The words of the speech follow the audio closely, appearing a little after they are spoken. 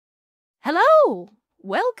Hello!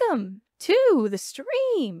 Welcome to the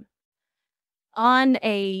stream on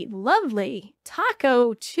a lovely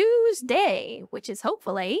Taco Tuesday, which is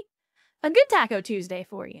hopefully a good Taco Tuesday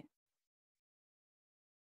for you.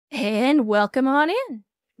 And welcome on in.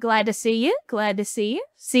 Glad to see you. Glad to see you.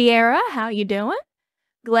 Sierra, how you doing?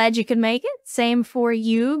 Glad you could make it. Same for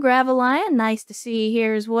you, Gravelion. Nice to see you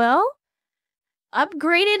here as well.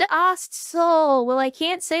 Upgraded Ost Soul. Well, I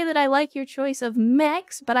can't say that I like your choice of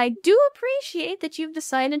mechs, but I do appreciate that you've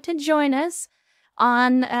decided to join us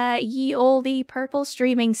on ye olde purple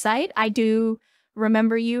streaming site. I do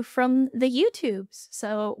remember you from the YouTubes,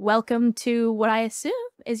 so welcome to what I assume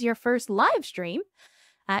is your first live stream.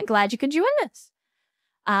 Glad you could join us.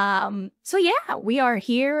 So yeah, we are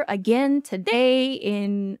here again today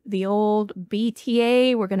in the old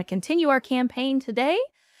BTA. We're going to continue our campaign today.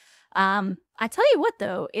 I tell you what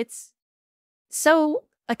though, so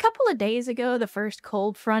a couple of days ago, the first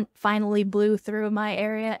cold front finally blew through my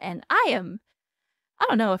area, and I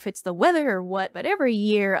don't know if it's the weather or what, but every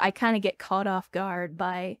year I kind of get caught off guard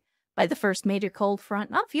by the first major cold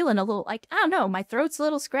front. And I'm feeling a little like, I don't know, my throat's a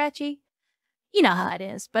little scratchy. You know how it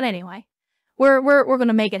is. But anyway, we're going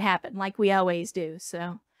to make it happen like we always do.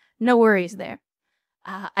 So no worries there.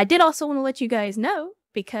 I did also want to let you guys know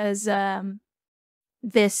because,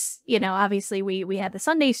 this, you know, obviously we had the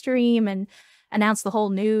Sunday stream and announced the whole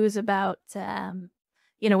news about,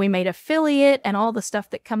 you know, we made affiliate and all the stuff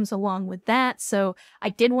that comes along with that. So I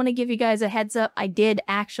did want to give you guys a heads up. I did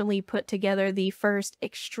actually put together the first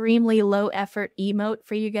extremely low effort emote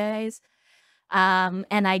for you guys. And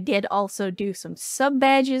I did also do some sub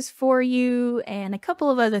badges for you and a couple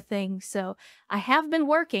of other things. So I have been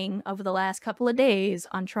working over the last couple of days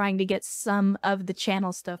on trying to get some of the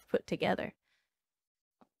channel stuff put together.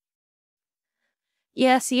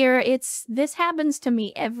 Yeah, Sierra, this happens to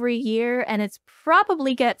me every year, and it's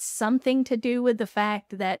probably got something to do with the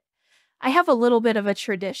fact that I have a little bit of a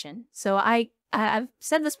tradition. So I've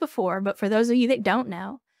said this before, but for those of you that don't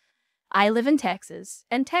know, I live in Texas,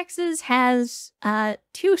 and Texas has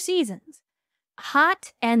 2 seasons,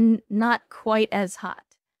 hot and not quite as hot.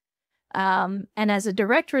 And as a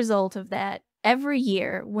direct result of that, every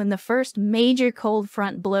year when the first major cold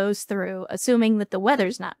front blows through, assuming that the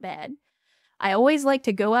weather's not bad, I always like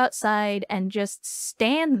to go outside and just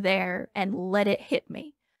stand there and let it hit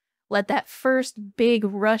me. Let that first big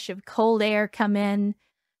rush of cold air come in,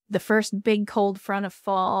 the first big cold front of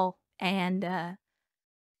fall, and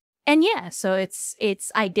yeah, so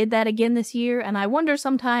I did that again this year, and I wonder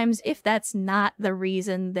sometimes if that's not the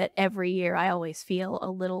reason that every year I always feel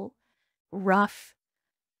a little rough.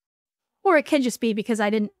 Or it could just be because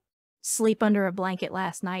I didn't sleep under a blanket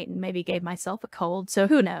last night and maybe gave myself a cold, so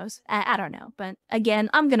who knows? I don't know, but again,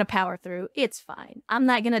 I'm gonna power through. It's fine. I'm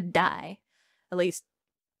not gonna die. At least,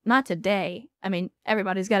 not today. I mean,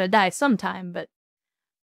 everybody's gotta die sometime, but...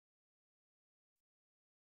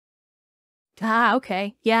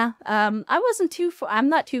 okay. Yeah, I wasn't too far... I'm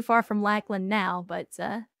not too far from Lackland now, but,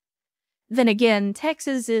 then again,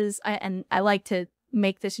 Texas is... and I like to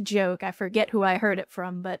make this joke. I forget who I heard it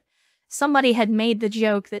from, but somebody had made the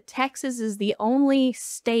joke that Texas is the only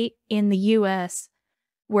state in the U.S.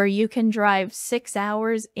 where you can drive 6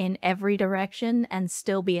 hours in every direction and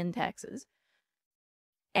still be in Texas.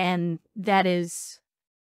 And that is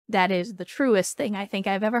the truest thing I think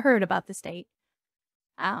I've ever heard about the state.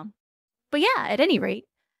 But yeah, at any rate,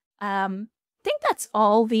 I think that's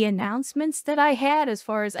all the announcements that I had as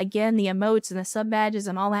far as, again, the emotes and the sub badges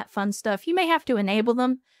and all that fun stuff. You may have to enable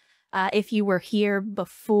them. If you were here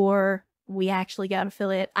before we actually got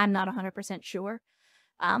affiliate, I'm not 100% sure.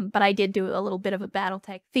 But I did do a little bit of a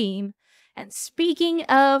BattleTech theme. And speaking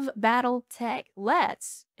of BattleTech,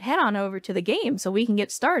 let's head on over to the game so we can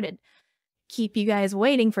get started. Keep you guys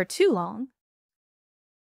waiting for too long.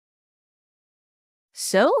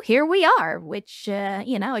 So here we are, which,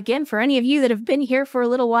 you know, again, for any of you that have been here for a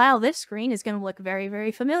little while, this screen is going to look very,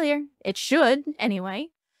 very familiar. It should, anyway.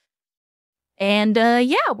 And,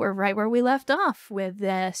 yeah, we're right where we left off, with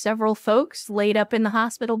several folks laid up in the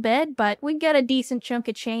hospital bed, but we got a decent chunk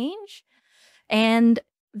of change. And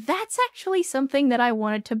that's actually something that I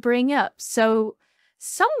wanted to bring up. So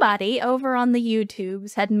somebody over on the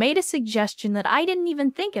YouTubes had made a suggestion that I didn't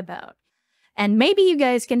even think about. And maybe you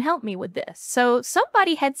guys can help me with this. So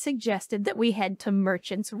somebody had suggested that we head to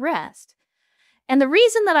Merchant's Rest. And the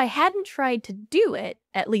reason that I hadn't tried to do it,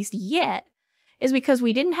 at least yet, is because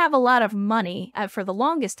we didn't have a lot of money. For the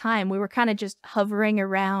longest time, we were kind of just hovering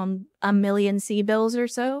around 1 million C-bills or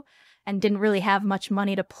so, and didn't really have much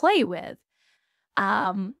money to play with.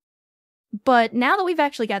 But now that we've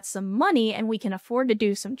actually got some money and we can afford to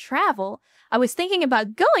do some travel, I was thinking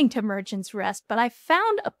about going to Merchant's Rest, but I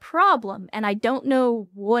found a problem, and I don't know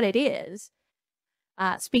what it is.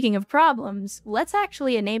 Speaking of problems, let's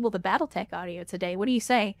actually enable the BattleTech audio today. What do you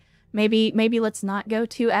say? Maybe let's not go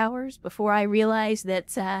 2 hours before I realize that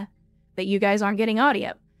that you guys aren't getting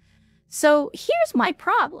audio. So here's my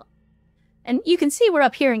problem. And you can see we're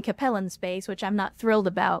up here in Capellan space, which I'm not thrilled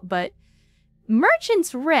about, but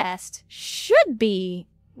Merchant's Rest should be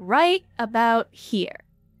right about here.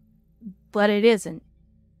 But it isn't.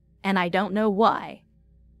 And I don't know why.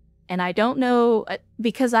 And I don't know,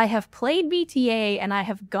 because I have played BTA and I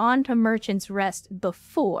have gone to Merchant's Rest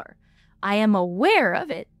before. I am aware of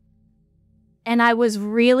it. And I was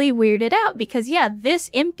really weirded out because, yeah, this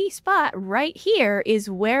empty spot right here is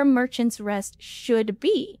where Merchant's Rest should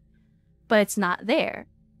be. But it's not there.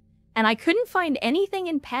 And I couldn't find anything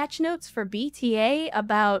in patch notes for BTA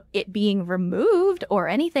about it being removed or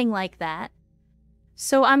anything like that.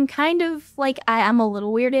 So I'm kind of like, I'm a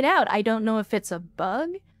little weirded out. I don't know if it's a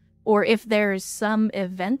bug or if there's some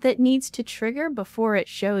event that needs to trigger before it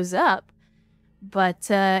shows up. But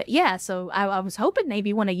yeah, so I was hoping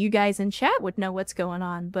maybe one of you guys in chat would know what's going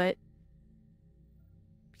on, but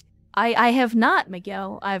I have not,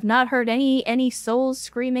 Miguel. I have not heard any souls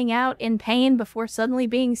screaming out in pain before suddenly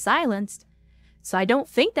being silenced. So I don't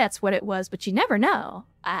think that's what it was, but you never know.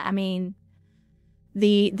 I mean,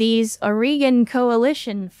 these Oregon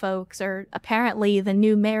Coalition folks are apparently the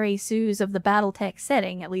new Mary Sues of the BattleTech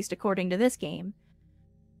setting, at least according to this game.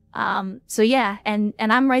 So yeah, and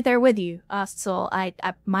I'm right there with you, Ostsol.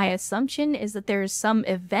 My assumption is that there's some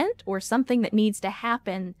event or something that needs to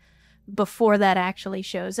happen before that actually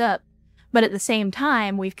shows up. But at the same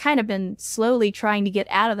time, we've kind of been slowly trying to get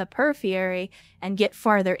out of the periphery and get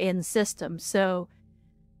farther in system. So,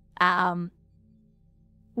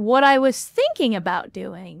 what I was thinking about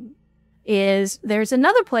doing is there's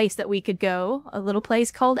another place that we could go, a little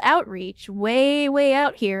place called Outreach, way, way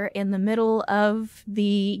out here in the middle of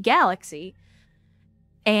the galaxy.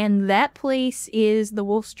 And that place is the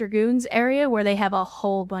Wolf's Dragoons area where they have a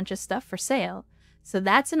whole bunch of stuff for sale. So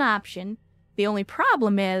that's an option. The only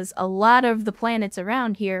problem is a lot of the planets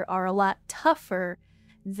around here are a lot tougher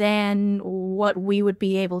than what we would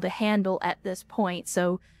be able to handle at this point.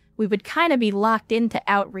 So we would kind of be locked into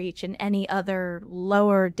Outreach and any other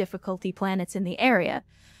lower difficulty planets in the area.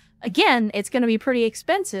 Again, it's going to be pretty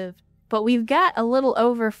expensive, but we've got a little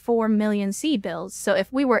over 4 million sea bills. So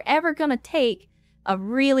if we were ever going to take a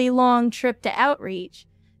really long trip to Outreach,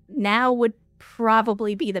 now would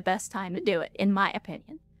probably be the best time to do it, in my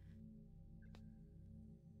opinion.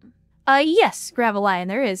 Yes, Gravelion,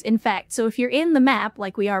 there is. In fact, so if you're in the map,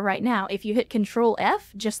 like we are right now, if you hit Control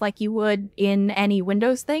F, just like you would in any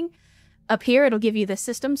Windows thing, up here it'll give you the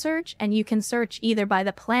system search, and you can search either by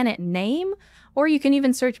the planet name, or you can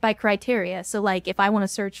even search by criteria. So like, if I want to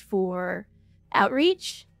search for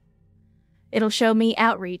Outreach, it'll show me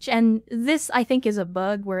Outreach. And this, I think, is a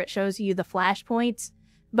bug where it shows you the flashpoints,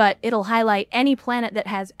 but it'll highlight any planet that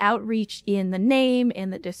has Outreach in the name, in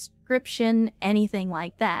the description, anything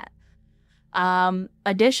like that.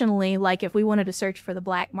 Additionally, like if we wanted to search for the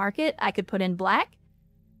black market, I could put in black,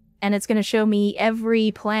 and it's going to show me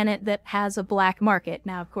every planet that has a black market.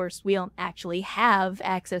 Now, of course, we don't actually have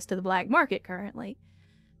access to the black market currently,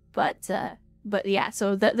 but yeah,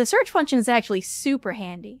 so the search function is actually super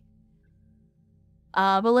handy.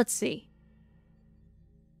 But let's see.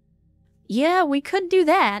 Yeah, we could do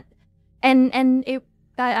that, and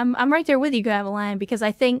I'm right there with you, Gravelion, because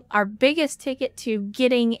I think our biggest ticket to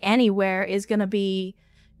getting anywhere is going to be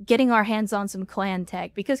getting our hands on some clan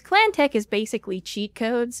tech, because clan tech is basically cheat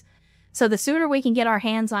codes. So the sooner we can get our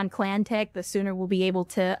hands on clan tech, the sooner we'll be able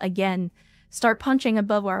to, again, start punching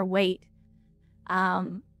above our weight.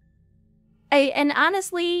 And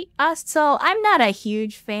honestly, Ostsol, I'm not a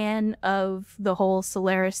huge fan of the whole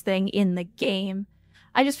Solaris thing in the game.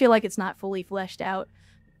 I just feel like it's not fully fleshed out.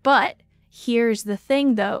 But here's the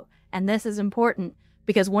thing, though, and this is important,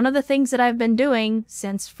 because one of the things that I've been doing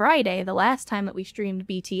since Friday, the last time that we streamed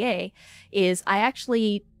BTA, is I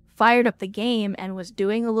actually fired up the game and was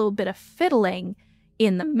doing a little bit of fiddling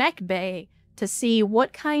in the mech bay to see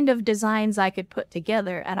what kind of designs I could put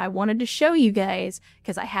together, and I wanted to show you guys,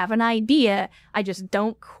 because I have an idea, I just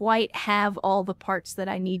don't quite have all the parts that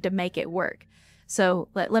I need to make it work. So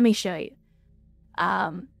let me show you.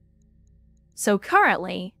 So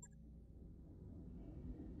currently,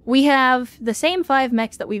 we have the same 5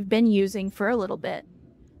 mechs that we've been using for a little bit,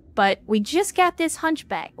 but we just got this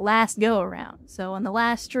Hunchback last go-around. So on the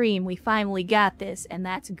last stream, we finally got this, and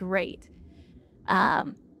that's great.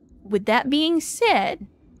 With that being said,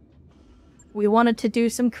 We wanted to do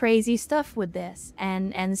some crazy stuff with this.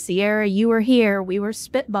 And Sierra, you were here. We were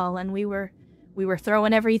spitballing. We were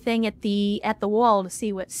throwing everything at the wall to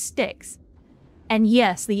see what sticks. And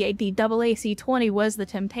yes, the AAC-20 was the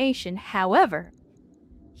temptation. However,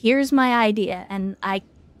 here's my idea,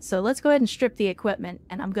 so let's go ahead and strip the equipment,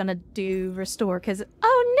 and I'm gonna do restore, because,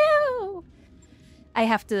 oh no! I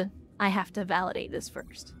have to validate this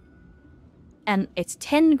first. And it's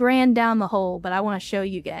 10 grand down the hole, but I want to show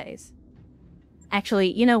you guys.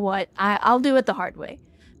 Actually, you know what? I'll do it the hard way.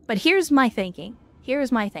 But here's my thinking.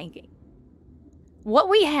 Here's my thinking. What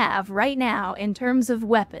we have right now in terms of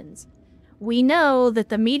weapons, we know that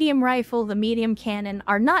the medium rifle, the medium cannon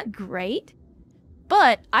are not great,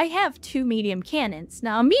 but I have 2 medium cannons.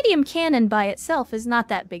 Now, a medium cannon by itself is not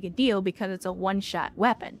that big a deal because it's a one-shot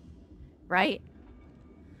weapon, right?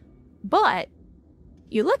 But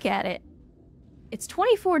you look at it, it's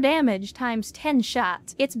 24 damage times 10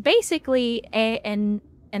 shots. It's basically an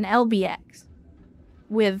LBX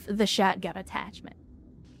with the shotgun attachment.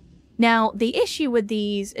 Now, the issue with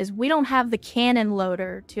these is we don't have the cannon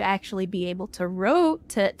loader to actually be able to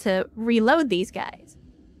reload these guys.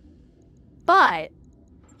 But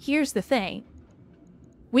here's the thing.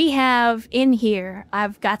 We have in here,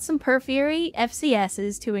 I've got some Perfury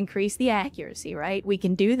FCSs to increase the accuracy, right? We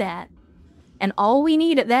can do that. And all we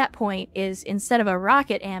need at that point is, instead of a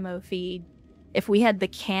rocket ammo feed, if we had the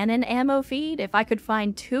cannon ammo feed, if I could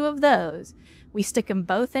find 2 of those, we stick them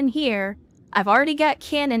both in here. I've already got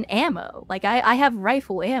cannon ammo. Like, I have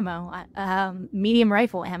rifle ammo, medium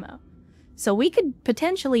rifle ammo. So we could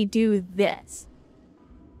potentially do this.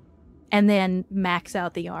 And then max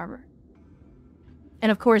out the armor.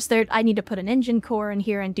 And of course, I need to put an engine core in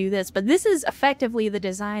here and do this. But this is effectively the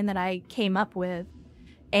design that I came up with.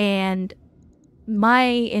 And my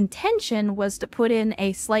intention was to put in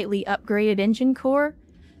a slightly upgraded engine core.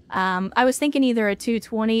 I was thinking either a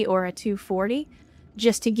 220 or a 240,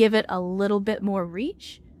 just to give it a little bit more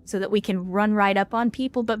reach, so that we can run right up on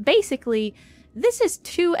people. But basically, this is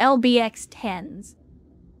 2 LBX-10s.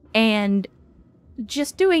 And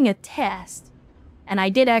just doing a test, and I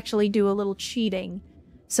did actually do a little cheating,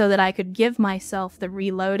 so that I could give myself the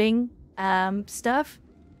reloading stuff.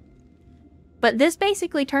 But this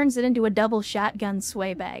basically turns it into a double shotgun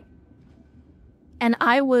sway bag. And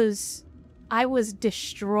I was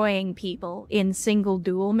destroying people in single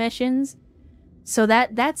duel missions. So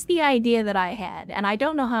that's the idea that I had. And I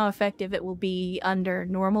don't know how effective it will be under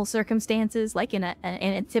normal circumstances, like in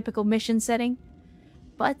a typical mission setting.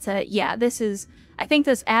 But yeah, I think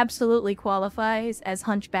this absolutely qualifies as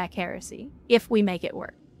Hunchback Heresy, if we make it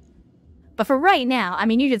work. But for right now, I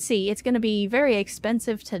mean, you can see it's going to be very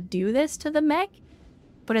expensive to do this to the mech,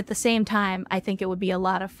 but at the same time, I think it would be a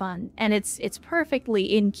lot of fun. And it's perfectly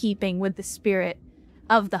in keeping with the spirit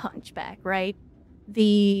of the Hunchback, right?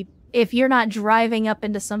 If you're not driving up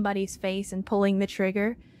into somebody's face and pulling the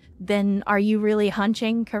trigger, then are you really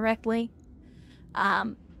hunching correctly?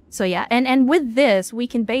 So yeah, and with this, we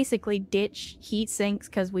can basically ditch heat sinks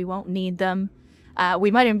because we won't need them.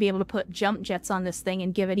 We might even be able to put jump jets on this thing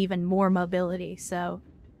and give it even more mobility. So,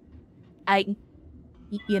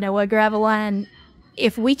 you know what, Graveline?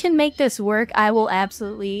 If we can make this work, I will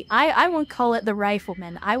absolutely... I won't call it the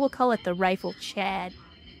Rifleman. I will call it the Rifle Chad,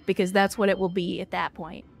 because that's what it will be at that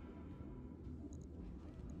point.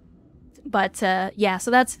 But, yeah,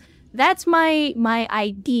 so that's my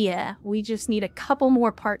idea. We just need a couple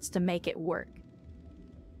more parts to make it work.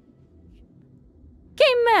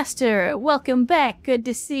 Game Master, welcome back. Good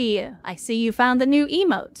to see you. I see you found the new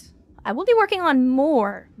emote. I will be working on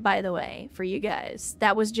more, by the way, for you guys.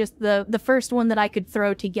 That was just the first one that I could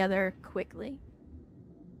throw together quickly.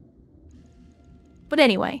 But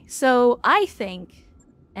anyway, so I think,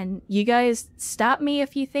 and you guys stop me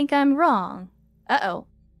if you think I'm wrong. Uh-oh.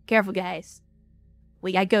 Careful, guys.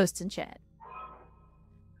 We got ghosts in chat.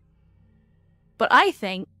 But I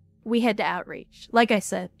think we head to Outreach. Like I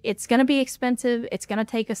said, it's going to be expensive. It's going to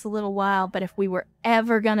take us a little while. But if we were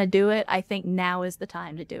ever going to do it, I think now is the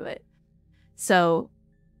time to do it. So,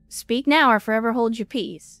 speak now or forever hold your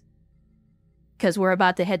peace. Because we're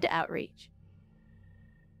about to head to Outreach.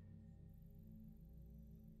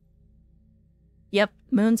 Yep,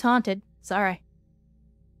 Moon's haunted. Sorry.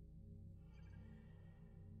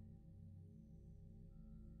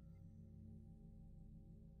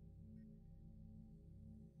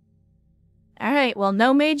 Alright, well,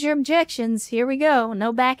 no major objections. Here we go.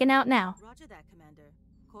 No backing out now. Roger that, Commander.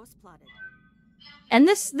 Course plotted. And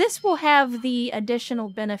this will have the additional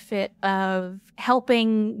benefit of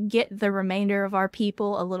helping get the remainder of our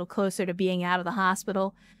people a little closer to being out of the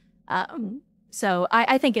hospital. So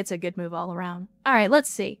I think it's a good move all around. Alright,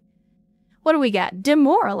 let's see. What do we got?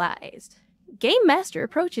 Demoralized. Game Master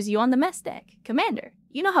approaches you on the mess deck. Commander,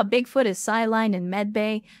 you know how Bigfoot is sidelined in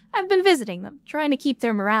Medbay? I've been visiting them, trying to keep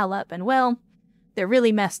their morale up, and well, they're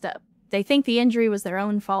really messed up. They think the injury was their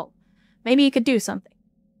own fault. Maybe you could do something.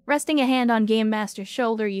 Resting a hand on Game Master's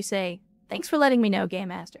shoulder, you say, "Thanks for letting me know, Game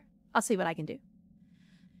Master. I'll see what I can do."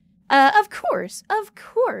 Of course,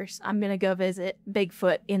 I'm gonna go visit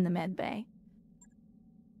Bigfoot in the Medbay.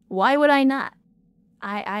 Why would I not?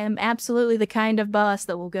 I am absolutely the kind of boss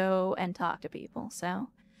that will go and talk to people, so.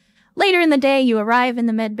 Later in the day, you arrive in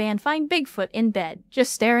the Medbay and find Bigfoot in bed,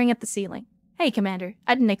 just staring at the ceiling. "Hey, Commander,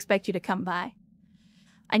 I didn't expect you to come by."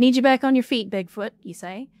 "I need you back on your feet, Bigfoot," you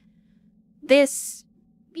say.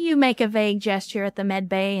 You make a vague gesture at the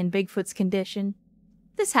Medbay and Bigfoot's condition.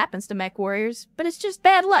 "This happens to mech warriors, but it's just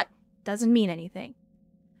bad luck. Doesn't mean anything."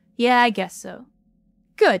 "Yeah, I guess so."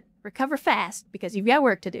 "Good. Recover fast, because you've got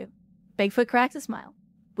work to do." Bigfoot cracks a smile.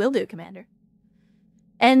 "Will do, Commander."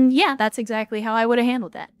 And yeah, that's exactly how I would have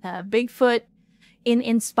handled that. Bigfoot,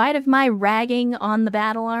 in spite of my ragging on the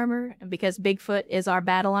battle armor, and because Bigfoot is our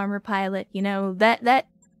battle armor pilot, you know, that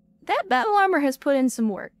battle armor has put in some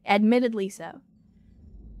work, admittedly so.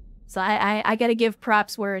 So I gotta give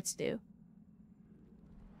props where it's due.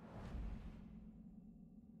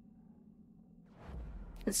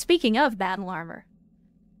 Speaking of battle armor,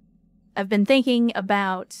 I've been thinking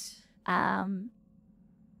about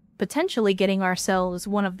potentially getting ourselves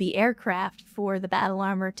one of the aircraft for the battle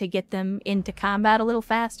armor to get them into combat a little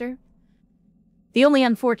faster. The only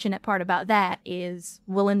unfortunate part about that is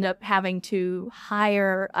we'll end up having to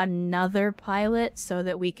hire another pilot so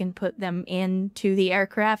that we can put them into the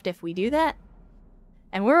aircraft if we do that.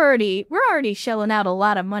 And we're already shelling out a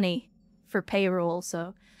lot of money for payroll,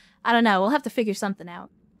 so I don't know, we'll have to figure something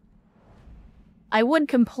out. I would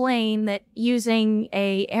complain that using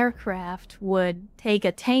a aircraft would take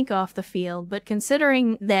a tank off the field, but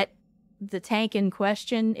considering that the tank in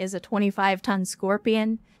question is a 25-ton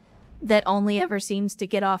Scorpion that only ever seems to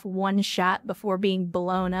get off one shot before being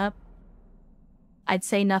blown up, I'd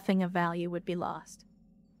say nothing of value would be lost.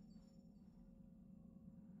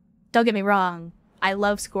 Don't get me wrong, I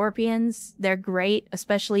love Scorpions. They're great,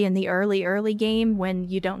 especially in the early game when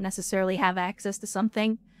you don't necessarily have access to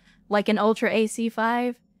something like an Ultra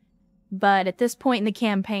AC-5, but at this point in the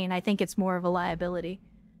campaign, I think it's more of a liability.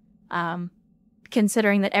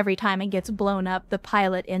 Considering that every time it gets blown up, the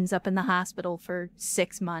pilot ends up in the hospital for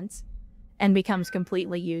 6 months and becomes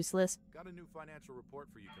completely useless. Got a new financial report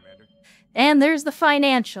for you, Commander. And there's the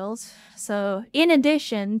financials. So, in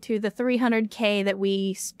addition to the $300K that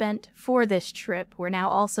we spent for this trip, we're now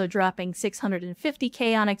also dropping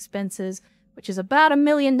 $650K on expenses, which is about $1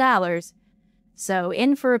 million. So,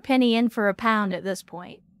 in for a penny, in for a pound at this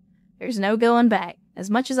point. There's no going back. As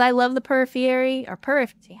much as I love the periphery,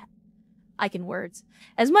 I can words.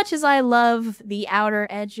 As much as I love the outer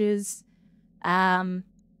edges, I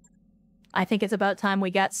think it's about time we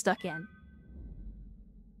got stuck in.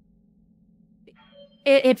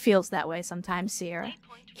 It feels that way sometimes, Sierra.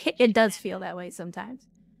 It does feel that way sometimes.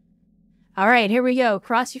 Alright, here we go.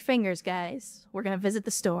 Cross your fingers, guys. We're gonna visit the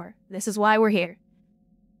store. This is why we're here.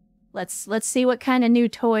 Let's see what kind of new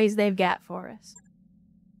toys they've got for us.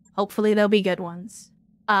 Hopefully they'll be good ones.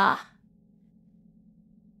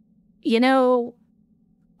 You know,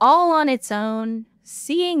 all on its own,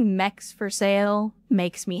 seeing mechs for sale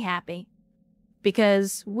makes me happy.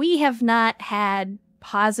 Because we have not had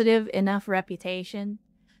positive enough reputation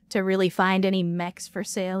to really find any mechs for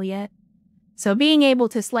sale yet. So being able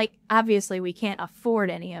to, like, obviously we can't afford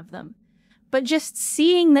any of them. But just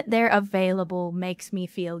seeing that they're available makes me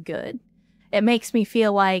feel good. It makes me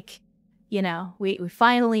feel like, you know, we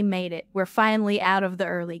finally made it. We're finally out of the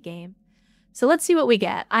early game. So let's see what we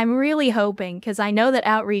get. I'm really hoping, because I know that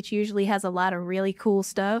Outreach usually has a lot of really cool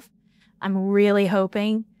stuff. I'm really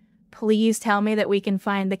hoping, please tell me that we can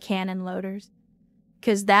find the cannon loaders.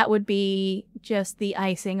 Because that would be just the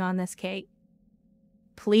icing on this cake.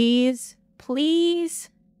 Please, please.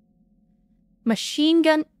 Machine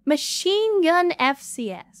gun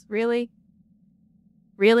FCS. Really?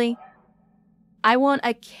 Really? I want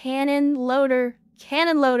a cannon loader.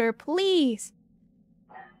 Cannon loader, please.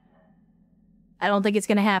 I don't think it's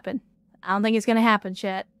gonna happen. I don't think it's gonna happen,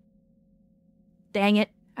 chat. Dang it.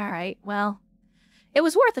 Alright, well, it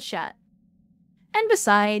was worth a shot. And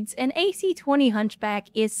besides, an AC-20 Hunchback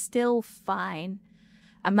is still fine.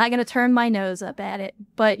 I'm not gonna turn my nose up at it.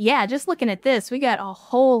 But yeah, just looking at this, we got a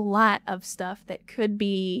whole lot of stuff that could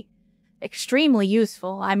be extremely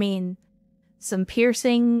useful. I mean, some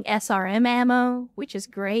piercing SRM ammo, which is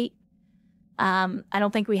great. I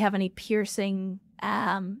don't think we have any piercing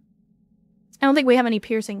I don't think we have any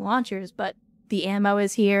piercing launchers, but the ammo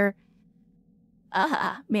is here.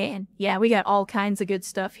 Man. Yeah, we got all kinds of good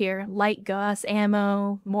stuff here. Light Gauss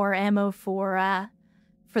ammo, more ammo for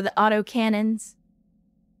the autocannons.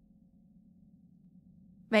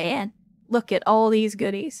 Man, look at all these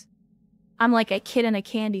goodies. I'm like a kid in a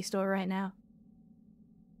candy store right now.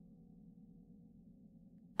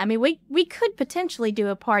 I mean, we could potentially do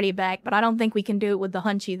a party back, but I don't think we can do it with the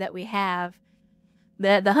Hunchy that we have.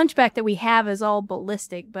 The Hunchback that we have is all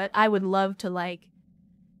ballistic, but I would love to, like...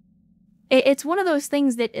 It's one of those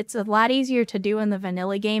things that it's a lot easier to do in the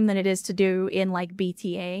vanilla game than it is to do in, like,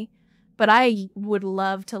 BTA. But I would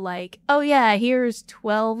love to, like, oh yeah, here's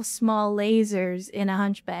 12 small lasers in a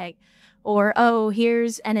Hunchback. Or, oh,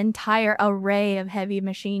 here's an entire array of heavy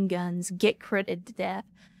machine guns. Get critted to death.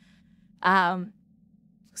 So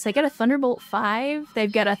they got a Thunderbolt 5.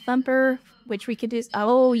 They've got a Thumper, which we could do...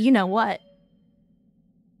 Oh, you know what?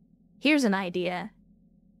 Here's an idea.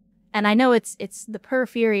 And I know it's the Per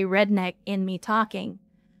Fury redneck in me talking,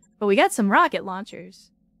 but we got some rocket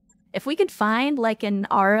launchers. If we could find, like, an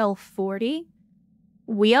RL-40,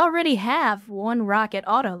 we already have one rocket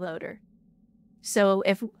autoloader. So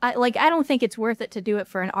if... I don't think it's worth it to do it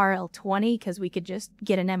for an RL-20, because we could just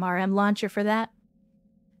get an MRM launcher for that.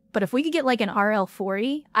 But if we could get, like, an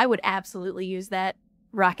RL-40, I would absolutely use that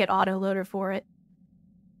rocket autoloader for it.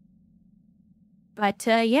 But,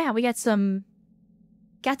 yeah, we got some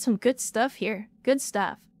good stuff here. Good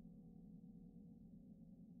stuff.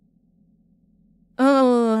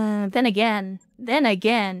 Oh, then again.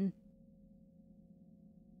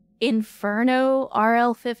 Inferno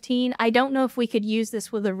RL-15. I don't know if we could use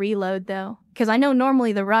this with a reload, though. Because I know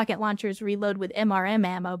normally the rocket launchers reload with MRM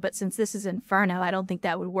ammo, but since this is Inferno, I don't think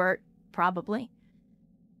that would work, probably.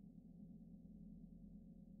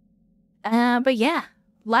 But yeah,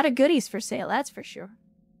 a lot of goodies for sale, that's for sure.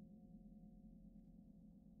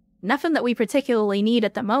 Nothing that we particularly need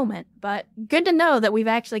at the moment, but good to know that we've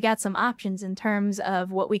actually got some options in terms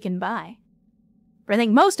of what we can buy. But I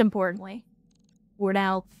think most importantly, we're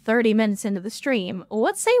now 30 minutes into the stream.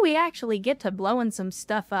 Let's say we actually get to blowing some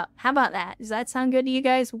stuff up. How about that? Does that sound good to you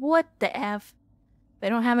guys? What the F? They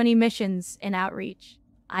don't have any missions in Outreach.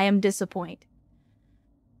 I am disappointed.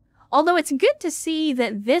 Although it's good to see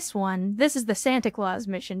that this is the Santa Claus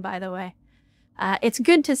mission, by the way. It's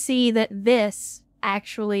good to see that this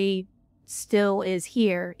actually still is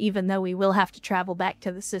here, even though we will have to travel back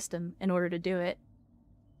to the system in order to do it.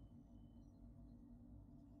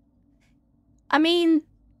 I mean,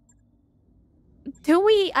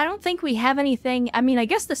 I don't think we have anything. I mean, I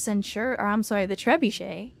guess the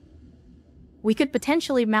Trebuchet. We could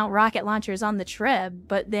potentially mount rocket launchers on the Treb,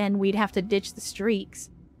 but then we'd have to ditch the streaks.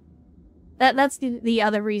 That's the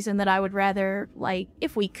other reason that I would rather, like,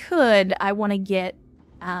 if we could, I want to get,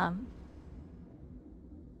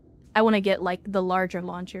 like, the larger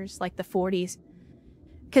launchers, like the 40s.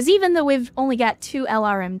 Because even though we've only got 2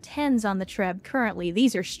 LRM-10s on the Treb currently,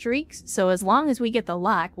 these are streaks, so as long as we get the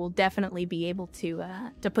lock, we'll definitely be able to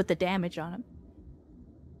put the damage on them.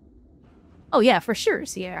 Oh yeah, for sure,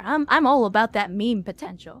 Sierra. I'm all about that meme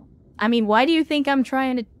potential. I mean, why do you think I'm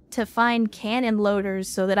trying to find cannon loaders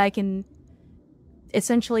so that I can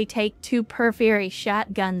essentially take 2 Per Fury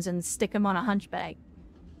shotguns and stick them on a Hunchback?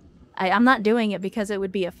 I'm not doing it because it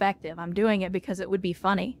would be effective. I'm doing it because it would be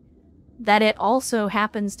funny. That it also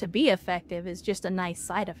happens to be effective is just a nice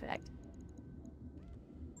side effect.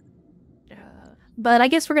 But I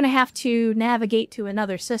guess we're going to have to navigate to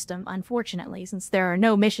another system, unfortunately, since there are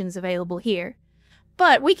no missions available here.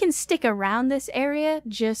 But we can stick around this area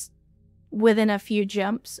just within a few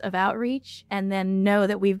jumps of Outreach, and then know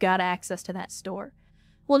that we've got access to that store.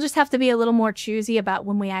 We'll just have to be a little more choosy about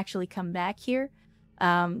when we actually come back here,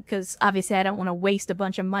 because obviously I don't want to waste a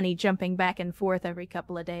bunch of money jumping back and forth every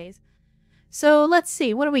couple of days. So let's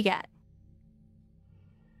see, what do we got?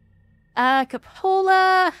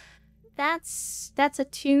 Capola, that's a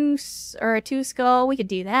 2 skull. We could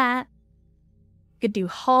do that. Could do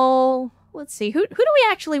Hull. Let's see, who do we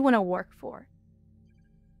actually want to work for?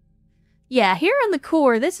 Yeah, here on the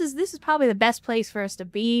core, this is probably the best place for us to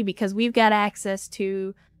be because we've got access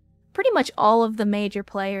to pretty much all of the major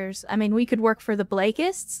players. I mean, we could work for the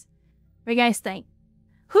Blakists. What do you guys think?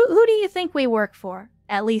 Who do you think we work for?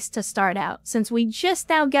 At least to start out, since we just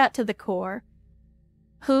now got to the core.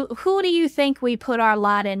 Who do you think we put our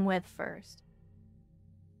lot in with first?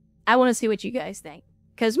 I want to see what you guys think.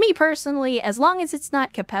 Because me personally, as long as it's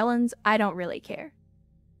not Capellans, I don't really care.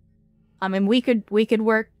 I mean, we could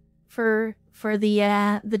work for the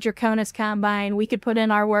Draconis Combine. We could put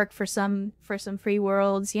in our work for some free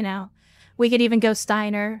worlds, you know. We could even go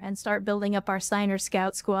Steiner and start building up our Steiner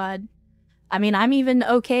Scout Squad. I mean, I'm even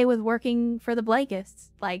okay with working for the Blakists.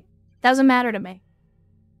 Like, doesn't matter to me.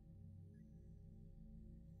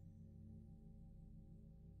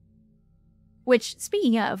 Which,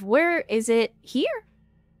 speaking of, where is it here?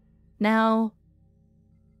 Now,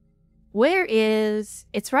 where is...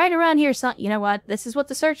 It's right around here. So, you know what? This is what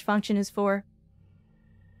the search function is for.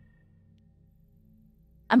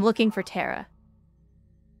 I'm looking for Terra.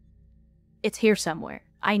 It's here somewhere.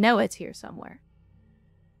 I know it's here somewhere.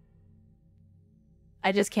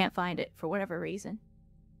 I just can't find it for whatever reason.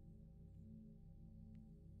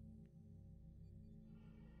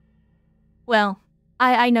 Well,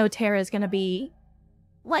 I know Terra's gonna be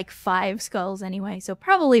like 5 skulls anyway, so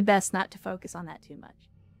probably best not to focus on that too much.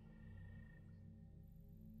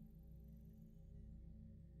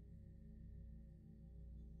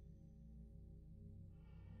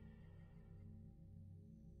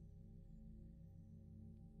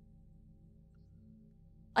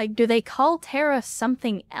 Like, do they call Terra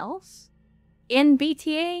something else? In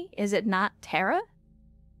BTA? Is it not Terra?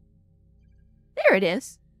 There it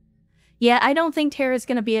is. Yeah, I don't think Terra's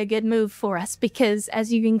gonna be a good move for us because,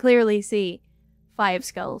 as you can clearly see, 5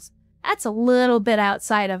 skulls. That's a little bit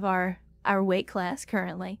outside of our weight class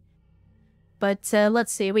currently. But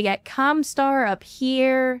let's see, we got Comstar up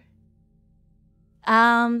here.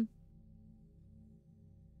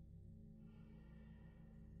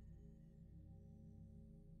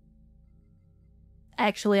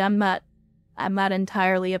 Actually, I'm not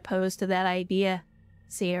entirely opposed to that idea,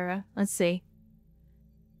 Sierra. Let's see.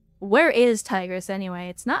 Where is Tigris anyway?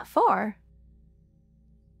 It's not far.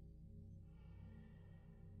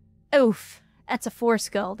 Oof, that's a 4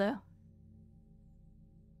 skull though.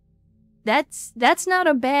 That's not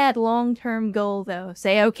a bad long-term goal though.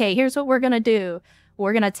 Say, okay, here's what we're gonna do.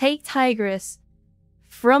 We're gonna take Tigris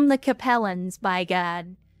from the Capellans, by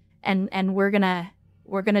God, and we're gonna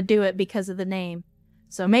do it because of the name.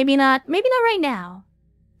 So maybe not right now,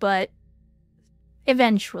 but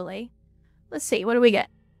eventually. Let's see, what do we get?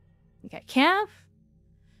 Okay, Calf.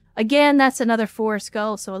 Again, that's another 4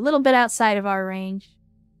 skull, so a little bit outside of our range.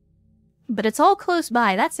 But it's all close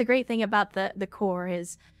by. That's the great thing about the core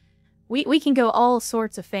is we can go all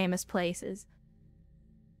sorts of famous places.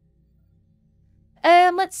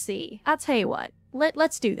 Let's see. I'll tell you what.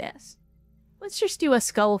 Let's do this. Let's just do a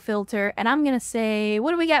skull filter, and I'm gonna say,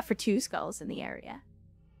 what do we got for 2 skulls in the area?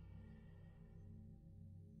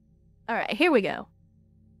 Alright, here we go.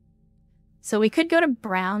 So we could go to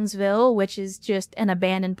Brownsville, which is just an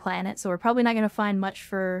abandoned planet, so we're probably not going to find much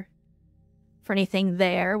for anything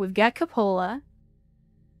there. We've got Capola.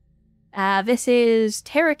 This is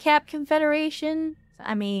Terracap Confederation.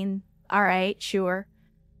 I mean, alright, sure.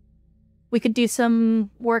 We could do some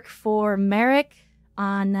work for Merrick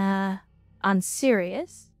on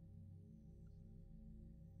Sirius.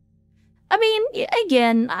 I mean,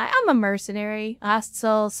 again, I'm a mercenary,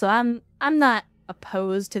 Ostsol, so I'm not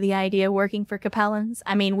opposed to the idea of working for Capellans.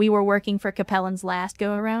 I mean, we were working for Capellans last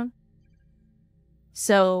go-around.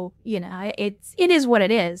 So, you know, it is what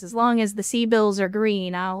it is. As long as the sea bills are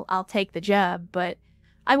green, I'll take the job, but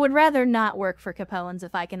I would rather not work for Capellans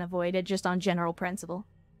if I can avoid it, just on general principle.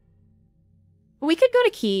 We could go to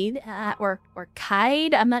Keed, or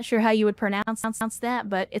Kide. I'm not sure how you would pronounce that,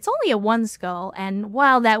 but it's only a 1 skull, and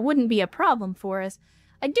while that wouldn't be a problem for us,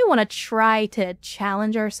 I do want to try to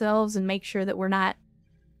challenge ourselves and make sure that we're not...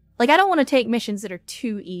 Like, I don't want to take missions that are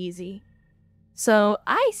too easy. So,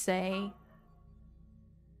 I say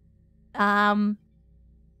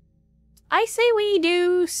we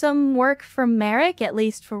do some work for Merrick, at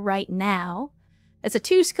least for right now. It's a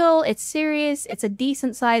 2 skull, it's serious, it's a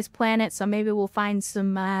decent sized planet, so maybe we'll find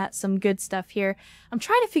some good stuff here. I'm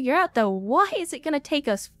trying to figure out, though, why is it going to take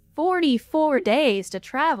us 44 days to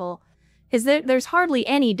travel? Because there's hardly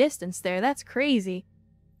any distance there. That's crazy.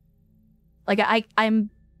 Like, I'm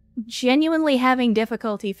genuinely having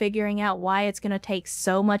difficulty figuring out why it's going to take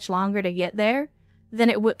so much longer to get there than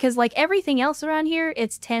it would. Because, like, everything else around here,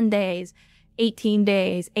 it's 10 days, 18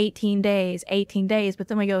 days, 18 days, 18 days. But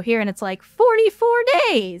then we go here and it's like 44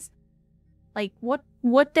 days. Like, what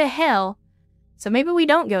the hell? So maybe we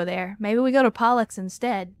don't go there. Maybe we go to Pollux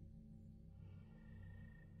instead.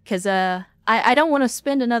 Because, I don't want to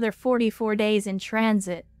spend another 44 days in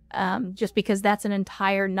transit, just because that's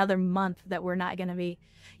another month that we're not going to be...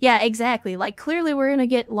 Yeah, exactly. Like, clearly we're going to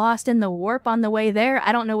get lost in the warp on the way there.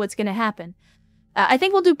 I don't know what's going to happen. I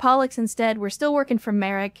think we'll do Pollux instead. We're still working for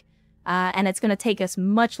Merrick, and it's going to take us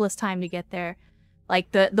much less time to get there.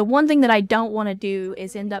 Like, the one thing that I don't want to do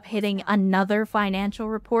is end up hitting another financial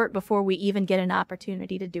report before we even get an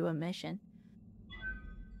opportunity to do a mission.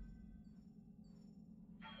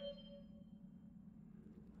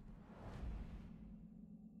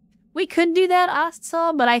 We could do that,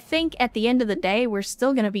 Ostsal, but I think at the end of the day, we're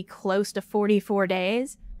still going to be close to 44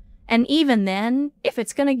 days. And even then, if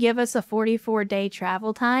it's going to give us a 44-day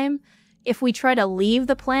travel time, if we try to leave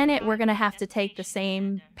the planet, we're going to have to take the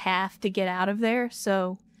same path to get out of there.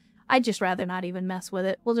 So I'd just rather not even mess with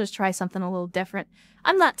it. We'll just try something a little different.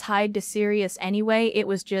 I'm not tied to Sirius anyway. It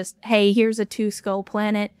was just, hey, here's a 2-skull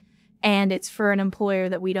planet, and it's for an employer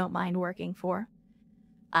that we don't mind working for.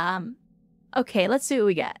 Okay, let's see what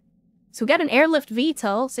we got. So we got an airlift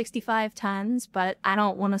VTOL, 65 tons, but I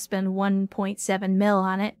don't want to spend 1.7 mil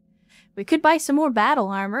on it. We could buy some more battle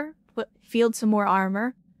armor, field some more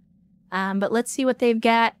armor. But let's see what they've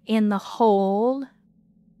got in the hold.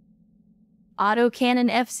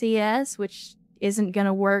 Autocannon FCS, which isn't going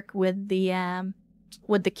to work with the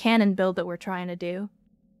cannon build that we're trying to do.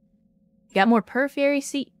 Got more periphery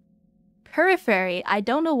seat. Periphery. I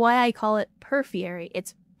don't know why I call it periphery.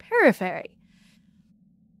 It's periphery.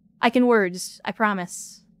 I can words, I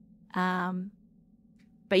promise.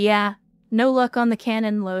 But yeah, no luck on the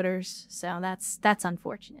cannon loaders, so that's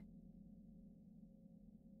unfortunate.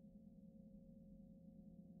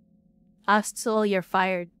 Ostsal, you're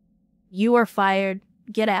fired. You are fired.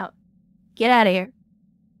 Get out. Get out of here.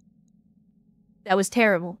 That was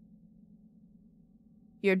terrible.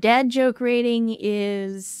 Your dad joke rating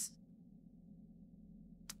is...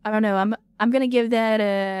 I don't know, I'm gonna give that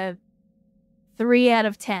a 3 out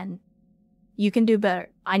of 10. You can do better.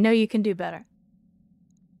 I know you can do better.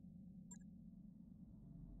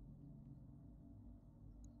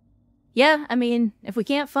 Yeah, I mean, if we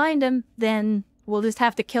can't find him, then we'll just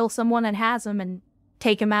have to kill someone that has him and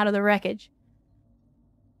take him out of the wreckage.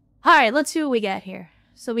 Alright, let's see what we got here.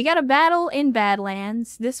 So we got a battle in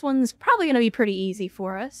Badlands. This one's probably going to be pretty easy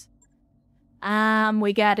for us.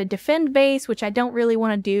 We got a defend base, which I don't really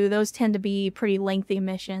want to do. Those tend to be pretty lengthy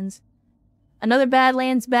missions. Another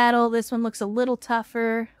Badlands battle. This one looks a little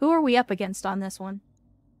tougher. Who are we up against on this one?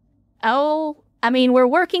 Oh, I mean, we're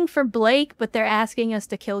working for Blake, but they're asking us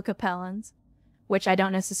to kill Capellans, which I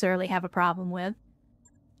don't necessarily have a problem with.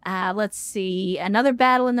 Let's see. Another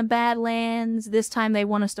battle in the Badlands. This time they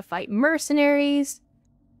want us to fight mercenaries.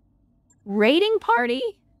 Raiding party.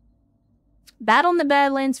 Battle in the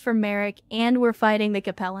Badlands for Merrick, and we're fighting the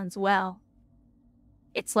Capellans well.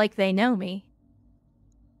 It's like they know me.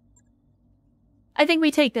 I think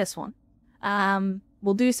we take this one.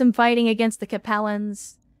 We'll do some fighting against the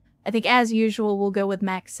Capellans. I think, as usual, we'll go with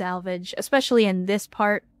max salvage, especially in this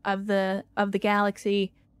part of the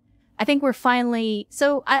galaxy. I think we're finally...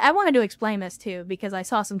 So, I wanted to explain this, too, because I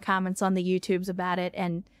saw some comments on the YouTubes about it,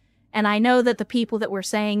 and I know that the people that were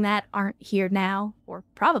saying that aren't here now, or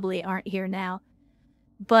probably aren't here now.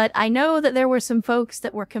 But I know that there were some folks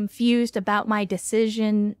that were confused about my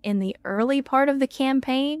decision in the early part of the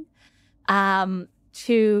campaign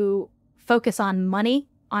to focus on money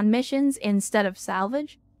on missions instead of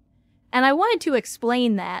salvage. And I wanted to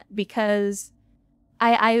explain that because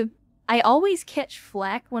I always catch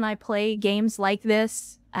flack when I play games like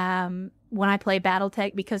this, when I play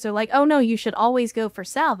BattleTech, because they're like, oh no, you should always go for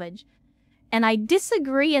salvage. And I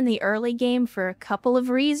disagree in the early game for a couple of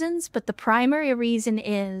reasons, but the primary reason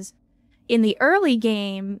is, in the early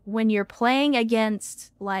game, when you're playing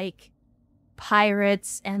against, like,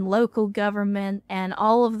 pirates and local government and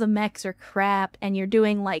all of the mechs are crap and you're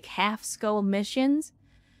doing, like, half-skull missions,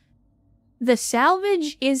 the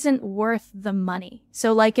salvage isn't worth the money.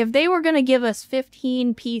 So, like, if they were going to give us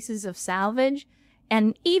 15 pieces of salvage,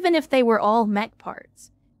 and even if they were all mech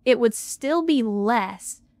parts, it would still be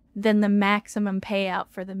less than the maximum payout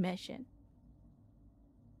for the mission.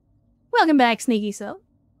 Welcome back, Sneaky Soul.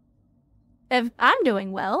 I'm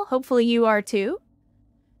doing well. Hopefully you are too.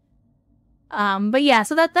 But yeah,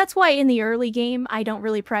 so that's why in the early game I don't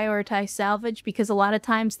really prioritize salvage, because a lot of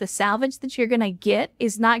times the salvage that you're gonna get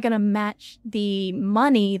is not gonna match the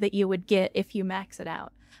money that you would get if you max it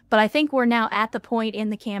out. But I think we're now at the point in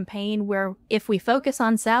the campaign where if we focus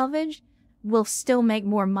on salvage, we'll still make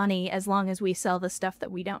more money as long as we sell the stuff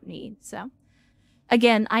that we don't need. So,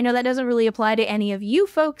 again, I know that doesn't really apply to any of you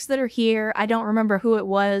folks that are here. I don't remember who it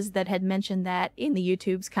was that had mentioned that in the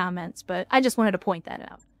YouTube's comments, but I just wanted to point that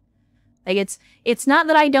out. Like, it's not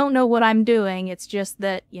that I don't know what I'm doing, it's just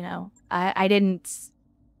that, you know, I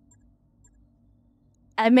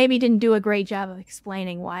maybe didn't do a great job of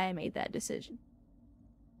explaining why I made that decision.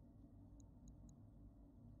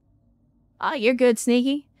 Oh, you're good,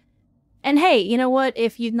 Sneaky. And hey, you know what?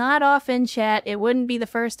 If you're not off in chat, it wouldn't be the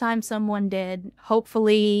first time someone did.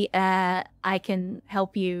 Hopefully, I can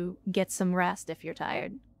help you get some rest if you're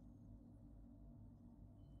tired.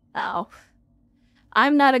 Oh.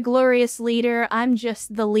 I'm not a glorious leader. I'm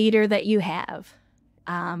just the leader that you have.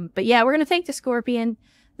 But yeah, we're gonna take the Scorpion.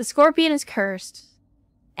 The Scorpion is cursed,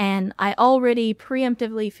 and I already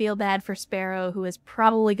preemptively feel bad for Sparrow, who is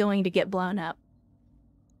probably going to get blown up.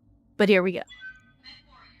 But here we go.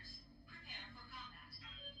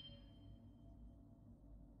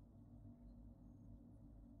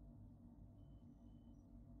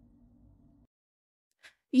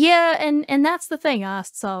 Yeah, and that's the thing,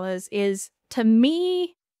 Ostsol, is to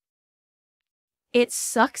me, it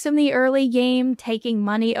sucks in the early game taking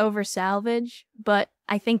money over salvage, but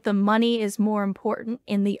I think the money is more important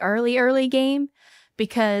in the early game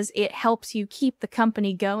because it helps you keep the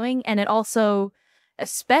company going, and it also,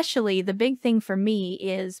 especially the big thing for me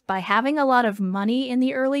is by having a lot of money in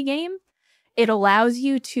the early game, it allows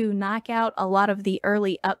you to knock out a lot of the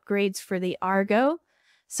early upgrades for the Argo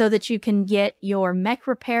so that you can get your mech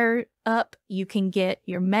repair up, you can get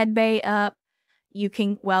your med bay up, you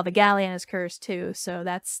can, well, the Galleon is cursed too, so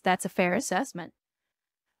that's a fair assessment.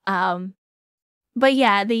 But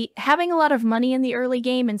yeah, having a lot of money in the early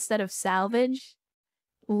game instead of salvage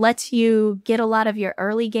lets you get a lot of your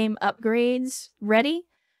early game upgrades ready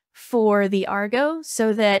for the Argo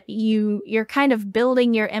so that you're kind of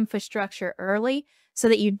building your infrastructure early so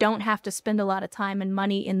that you don't have to spend a lot of time and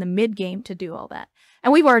money in the mid game to do all that.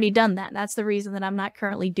 And we've already done that. That's the reason that I'm not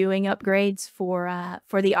currently doing upgrades for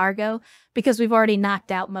the Argo, because we've already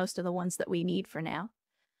knocked out most of the ones that we need for now.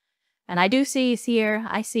 And I do see you, Sierra.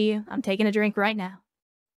 I see you. I'm taking a drink right now.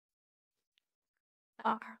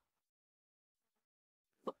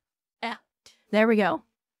 Yeah, there we go.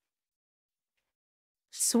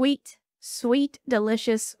 Sweet, sweet,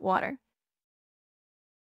 delicious water.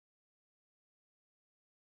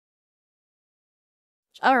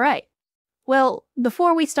 All right. Well,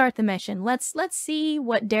 before we start the mission, let's see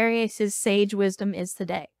what Darius's sage wisdom is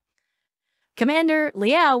today. Commander,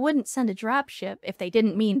 Liao wouldn't send a dropship if they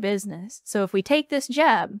didn't mean business, so if we take this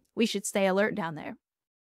jab, we should stay alert down there.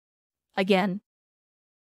 Again.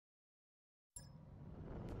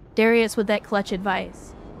 Darius with that clutch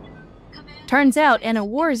advice. Turns out, in a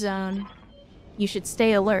war zone, you should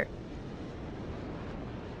stay alert.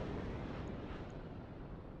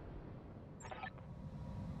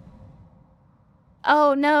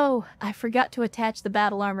 Oh no, I forgot to attach the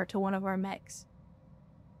battle armor to one of our mechs.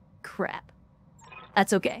 Crap.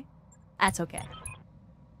 That's okay. That's okay.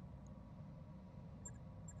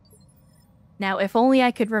 Now, if only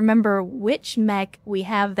I could remember which mech we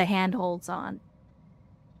have the handholds on.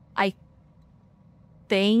 I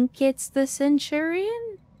think it's the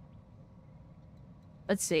Centurion?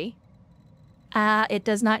 Let's see. It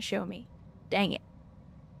does not show me. Dang it.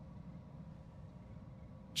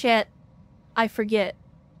 Chat, I forget.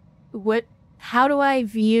 How do I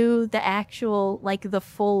view the actual, like, the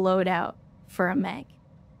full loadout for a mech?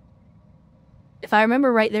 If I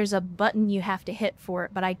remember right, there's a button you have to hit for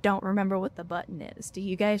it, but I don't remember what the button is. Do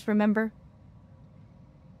you guys remember?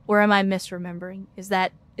 Or am I misremembering? Is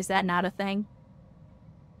that not a thing?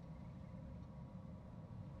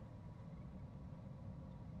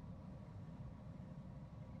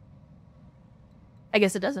 I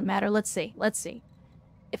guess it doesn't matter. Let's see. Let's see.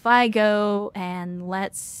 If I go and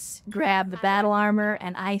let's grab the battle armor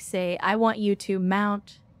and I say, I want you to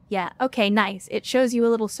mount... Yeah, okay, nice. It shows you a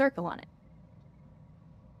little circle on it.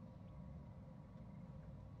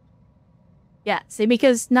 Yeah, see,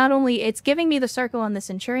 because not only it's giving me the circle on the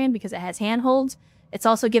Centurion because it has handholds, it's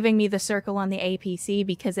also giving me the circle on the APC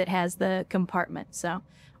because it has the compartment. So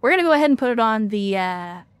we're gonna go ahead and put it on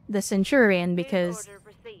the Centurion because,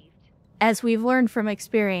 as we've learned from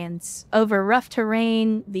experience, over rough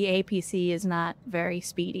terrain, the APC is not very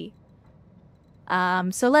speedy.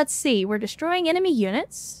 So let's see, we're destroying enemy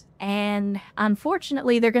units, and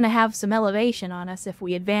unfortunately they're gonna have some elevation on us if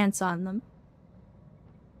we advance on them.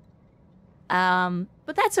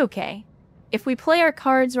 But that's okay. If we play our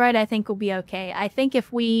cards right, I think we'll be okay. I think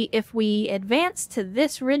if we advance to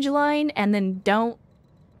this ridgeline and then don't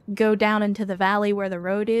go down into the valley where the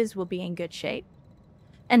road is, we'll be in good shape.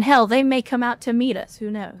 And hell, they may come out to meet us,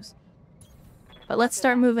 who knows. But let's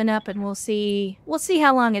start moving up and we'll see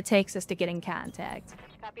how long it takes us to get in contact.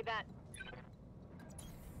 Copy that.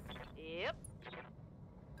 Yep.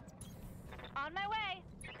 On my way.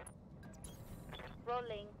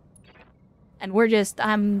 Rolling. And we're just,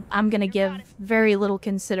 I'm gonna give very little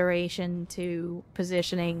consideration to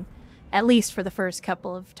positioning, at least for the first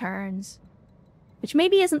couple of turns. Which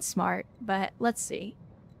maybe isn't smart, but let's see.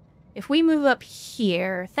 If we move up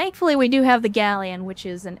here, thankfully we do have the Galleon, which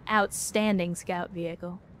is an outstanding scout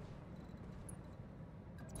vehicle.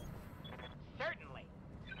 Certainly.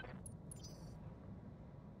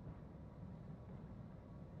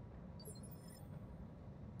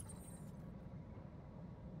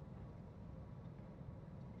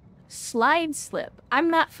 slide slip. I'm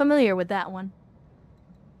not familiar with that one.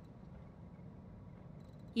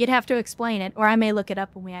 You'd have to explain it, or I may look it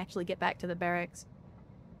up when we actually get back to the barracks.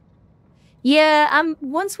 Yeah,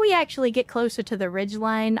 once we actually get closer to the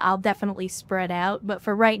ridgeline, I'll definitely spread out, but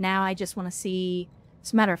for right now, I just want to see...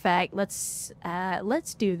 As a matter of fact, let's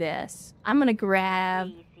do this. I'm gonna grab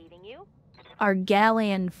our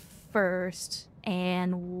galleon first,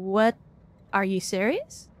 and what... Are you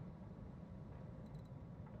serious?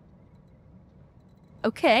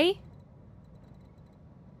 Okay.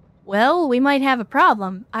 Well, we might have a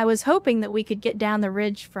problem. I was hoping that we could get down the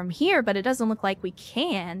ridge from here, but it doesn't look like we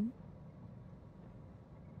can.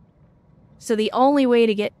 So the only way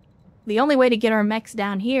to get our mechs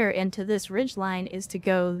down here into this ridgeline is to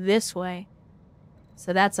go this way.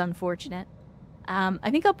 So that's unfortunate. I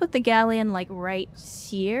think I'll put the galleon like right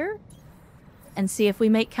here and see if we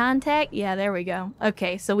make contact. Yeah, there we go.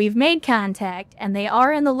 Okay, so we've made contact and they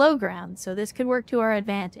are in the low ground, so this could work to our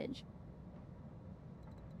advantage.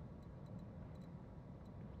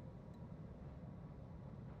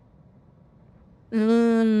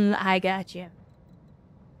 I got you.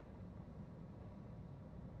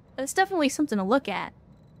 It's definitely something to look at.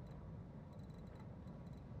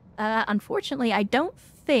 Unfortunately, I don't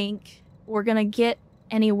think we're gonna get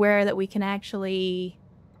anywhere that we can actually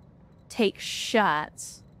take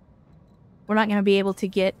shots. We're not gonna be able to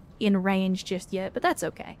get in range just yet, but that's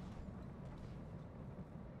okay.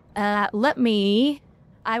 I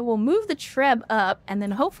will move the Treb up, and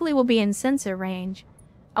then hopefully we'll be in sensor range.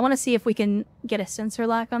 I want to see if we can get a sensor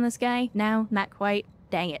lock on this guy. No, not quite.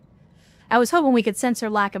 Dang it. I was hoping we could sensor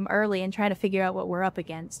lock him early and try to figure out what we're up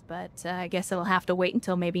against, but I guess it'll have to wait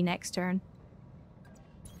until maybe next turn.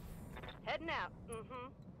 Heading out.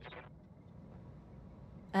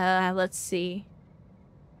 Let's see.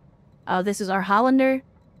 Oh, this is our Hollander.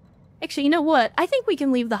 Actually, you know what? I think we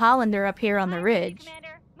can leave the Hollander up here on the ridge.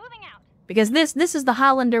 Commander, moving out. Because this is the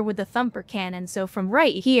Hollander with the thumper cannon, so from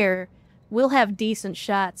right here, we'll have decent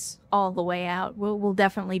shots all the way out. We'll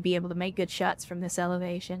definitely be able to make good shots from this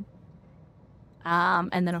elevation.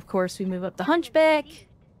 And then of course we move up the Hunchback.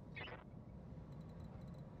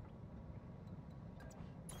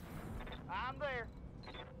 I'm there.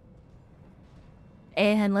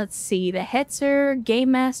 And let's see, the Hetzer,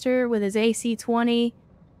 Game Master with his AC-20.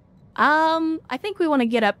 I think we want to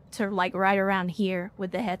get up to like right around here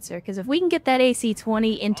with the Hetzer, because if we can get that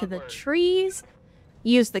AC-20 into the trees,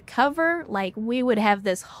 use the cover, like we would have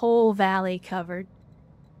this whole valley covered.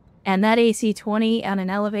 And that AC-20 on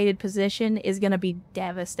an elevated position is going to be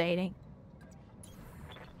devastating.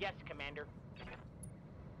 Yes, Commander.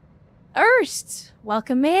 Erst!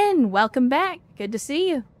 Welcome in! Welcome back! Good to see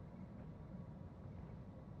you.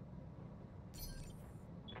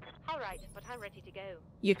 Alright, but I'm ready to go.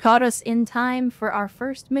 You caught us in time for our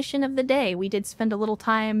first mission of the day. We did spend a little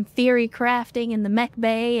time theory crafting in the mech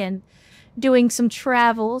bay and doing some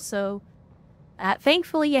travel, so...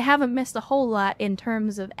 thankfully, you haven't missed a whole lot in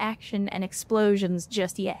terms of action and explosions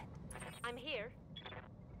just yet. I'm here.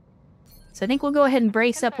 So I think we'll go ahead and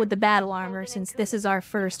brace up with the battle armor since this is our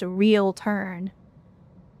first real turn.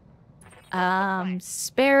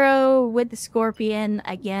 Sparrow with the Scorpion.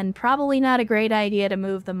 Again, probably not a great idea to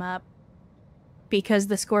move them up because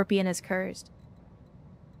the Scorpion is cursed.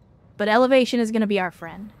 But elevation is going to be our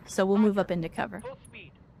friend, so we'll move up into cover. Full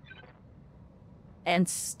speed. And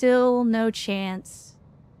still no chance.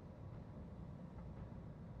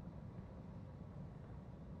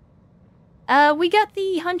 We got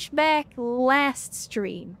the Hunchback last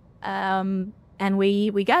stream. And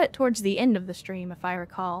we got it towards the end of the stream, if I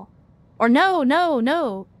recall. Or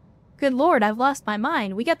no. Good lord, I've lost my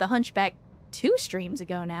mind. We got the Hunchback 2 streams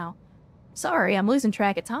ago now. Sorry, I'm losing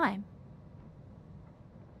track of time.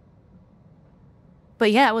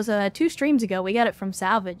 But yeah, it was 2 streams ago. We got it from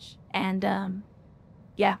Salvage. And,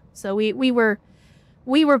 yeah, so we were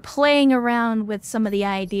playing around with some of the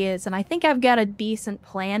ideas, and I think I've got a decent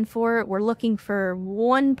plan for it. We're looking for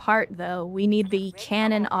one part, though. We need the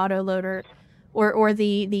cannon autoloader, or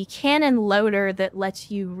the cannon loader that lets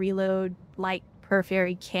you reload, like,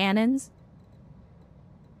 periphery cannons.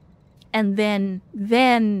 And then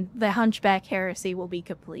the Hunchback Heresy will be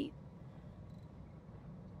complete.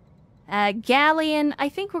 Galleon, I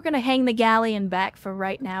think we're going to hang the Galleon back for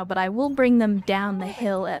right now, but I will bring them down the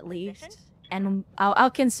hill at least. And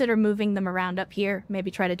I'll consider moving them around up here,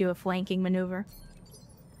 maybe try to do a flanking maneuver.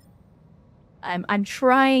 I'm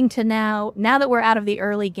trying to now that we're out of the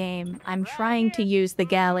early game, I'm trying to use the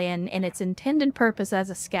Galleon in its intended purpose as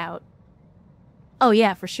a scout. Oh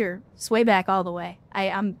yeah, for sure. Sway back all the way.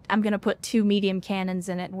 I'm going to put 2 medium cannons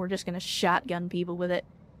in it, and we're just going to shotgun people with it.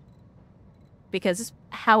 because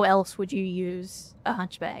how else would you use a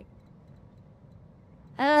hunchback?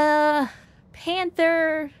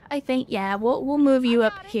 Panther, I think, yeah, we'll move you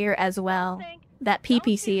up here as well. That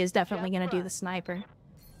PPC is definitely going to do the sniper.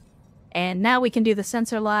 And now we can do the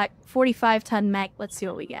sensor lock, 45-ton mech. Let's see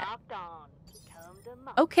what we got.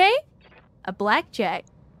 Okay, a blackjack.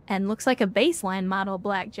 And looks like a baseline model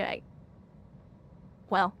blackjack.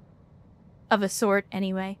 Well, of a sort,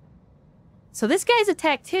 anyway. So this guy's a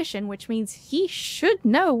tactician, which means he should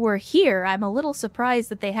know we're here. I'm a little surprised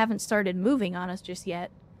that they haven't started moving on us just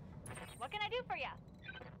yet. What can I do for you?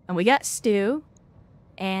 And we got Stu.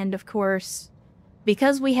 And, of course,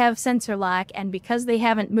 because we have sensor lock, and because they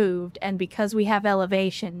haven't moved, and because we have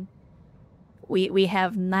elevation, we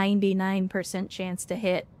have 99% chance to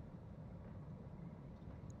hit.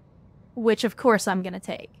 Which, of course, I'm going to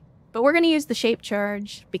take. But we're going to use the shape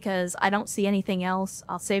charge, because I don't see anything else.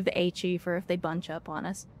 I'll save the HE for if they bunch up on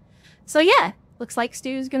us. So yeah, looks like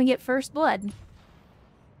Stu's going to get first blood.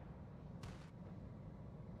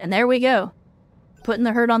 And there we go. Putting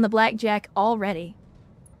the hurt on the blackjack already.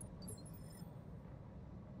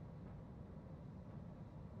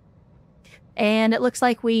 And it looks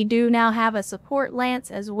like we do now have a support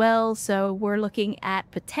lance as well, so we're looking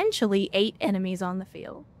at potentially 8 enemies on the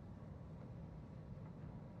field.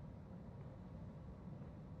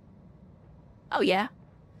 Oh, yeah.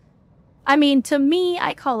 I mean, to me,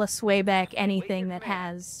 I call a swayback anything that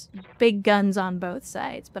has big guns on both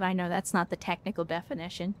sides, but I know that's not the technical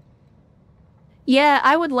definition. Yeah,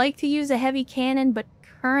 I would like to use a heavy cannon, but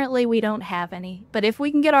currently we don't have any. But if we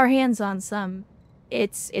can get our hands on some,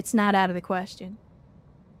 it's not out of the question.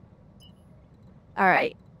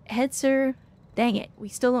 Alright, Hetzer, dang it, we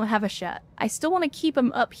still don't have a shot. I still want to keep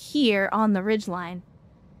him up here on the ridgeline.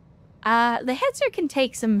 The Hetzer can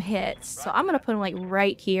take some hits, so I'm going to put him, like,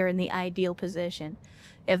 right here in the ideal position.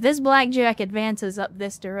 If this blackjack advances up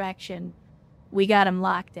this direction, we got him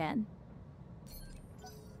locked in.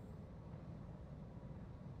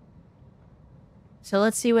 So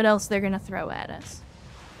let's see what else they're going to throw at us.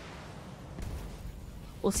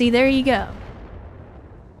 Well, see, there you go.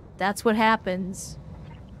 That's what happens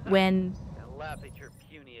when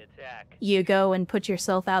you go and put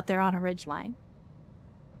yourself out there on a ridgeline.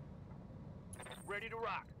 Ready to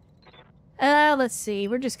rock. Let's see.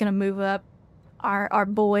 We're just gonna move up our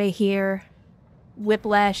boy here.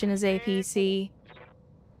 Whiplash and his APC.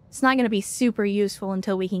 It's not gonna be super useful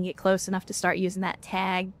until we can get close enough to start using that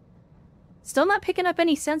tag. Still not picking up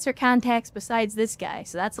any sensor contacts besides this guy,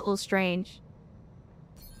 so that's a little strange.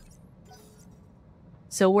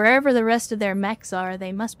 So wherever the rest of their mechs are,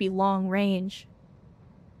 they must be long range.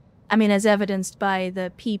 I mean, as evidenced by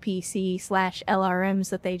the PPC/LRMs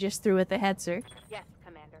that they just threw at the Hetzer. Yes,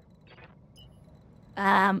 Commander.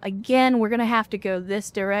 Again, we're gonna have to go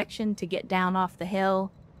this direction to get down off the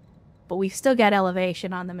hill. But we've still got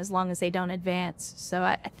elevation on them as long as they don't advance. So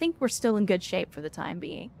I think we're still in good shape for the time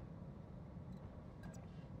being.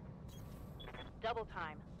 Double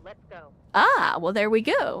time. Let's go. Ah, well there we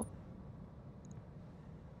go.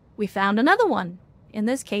 We found another one. In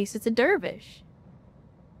this case, it's a dervish.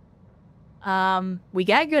 We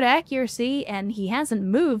got good accuracy, and he hasn't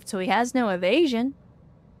moved, so he has no evasion.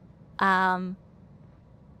 Yeah.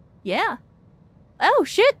 Oh,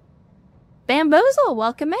 shit! Bamboozle,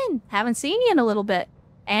 welcome in. Haven't seen you in a little bit.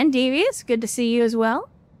 And Devious, good to see you as well.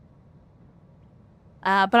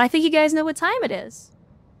 But I think you guys know what time it is.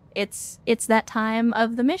 It's that time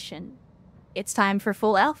of the mission. It's time for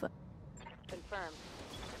full alpha. Confirmed.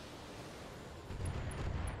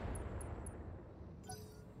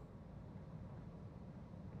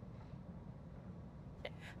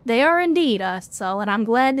 They are indeed, Ustzel, and I'm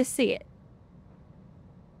glad to see it.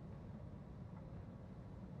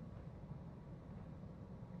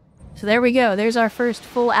 So there we go. There's our first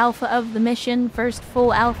full alpha of the mission, first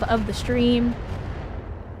full alpha of the stream.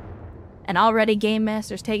 And already Game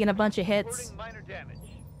Master's taking a bunch of hits. Minor damage.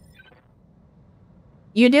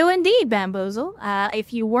 You do indeed, Bamboozle.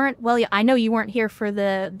 If you weren't, well, I know you weren't here for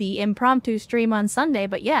the impromptu stream on Sunday,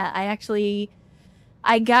 but yeah,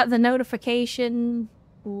 I got the notification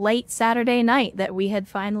late Saturday night that we had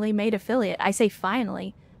finally made affiliate. I say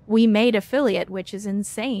finally. We made affiliate, which is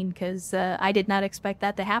insane, because I did not expect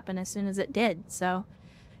that to happen as soon as it did. So,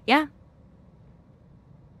 yeah.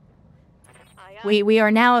 We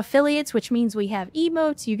are now affiliates, which means we have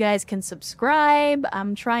emotes. You guys can subscribe.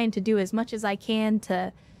 I'm trying to do as much as I can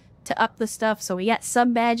to up the stuff. So we got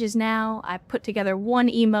sub badges now. I put together one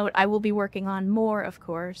emote. I will be working on more, of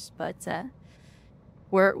course, but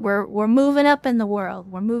we're moving up in the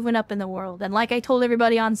world. We're moving up in the world. And like I told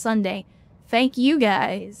everybody on Sunday, thank you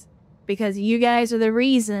guys, because you guys are the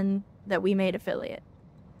reason that we made affiliate.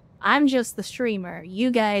 I'm just the streamer.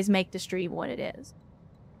 You guys make the stream what it is.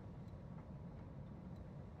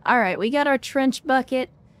 Alright, we got our trench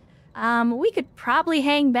bucket. We could probably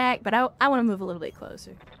hang back, but I want to move a little bit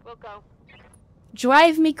closer. We'll go.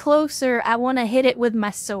 Drive me closer. I want to hit it with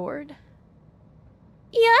my sword.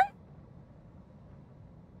 Yeah?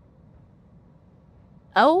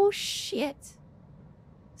 Oh, shit.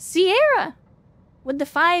 Sierra! With the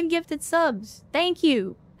 5 gifted subs. Thank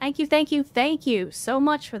you. Thank you, thank you, thank you so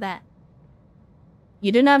much for that.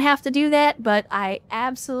 You do not have to do that, but I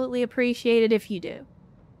absolutely appreciate it if you do.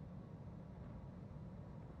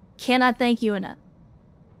 Cannot thank you enough.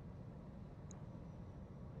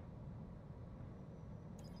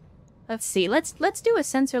 Let's see. Let's do a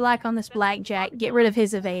sensor lock on this blackjack. Get rid of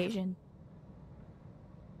his evasion.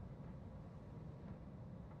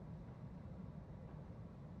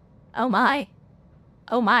 Oh my.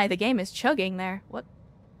 Oh my, the game is chugging there. What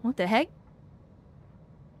the heck?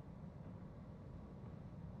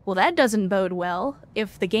 Well, that doesn't bode well.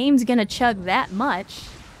 If the game's gonna chug that much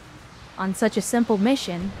on such a simple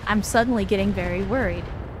mission, I'm suddenly getting very worried.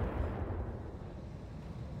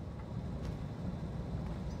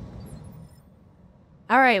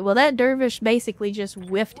 Alright, well that dervish basically just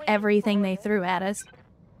whiffed everything they threw at us.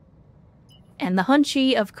 And the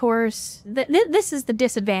Hunchy, of course, this is the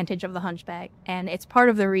disadvantage of the Hunchback, and it's part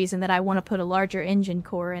of the reason that I want to put a larger engine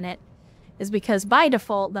core in it, is because by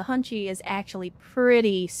default, the Hunchy is actually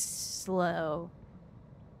pretty slow.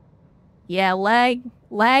 Yeah, lag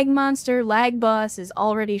monster, lag boss is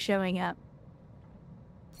already showing up.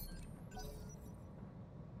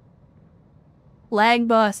 Lag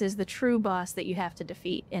boss is the true boss that you have to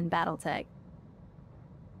defeat in BattleTech.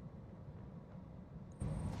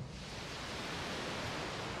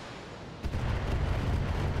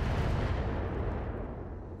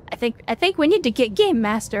 I think we need to get Game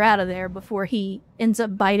Master out of there before he ends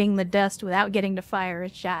up biting the dust without getting to fire a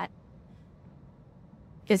shot.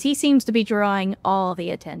 Because he seems to be drawing all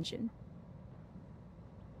the attention.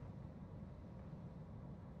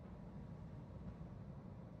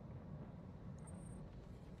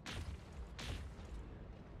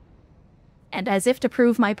 And as if to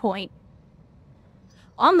prove my point,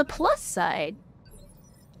 on the plus side,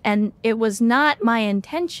 and it was not my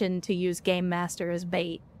intention to use Game Master as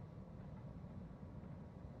bait,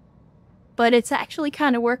 but it's actually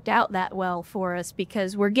kind of worked out that well for us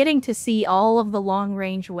because we're getting to see all of the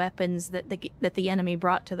long-range weapons that the enemy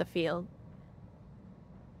brought to the field.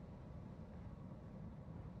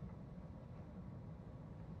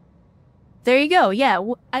 There you go, yeah,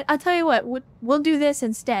 I'll tell you what, we'll do this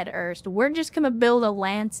instead, Erst. We're just gonna build a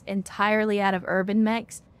lance entirely out of urban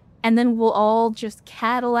mechs, and then we'll all just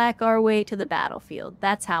Cadillac our way to the battlefield.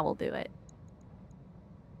 That's how we'll do it.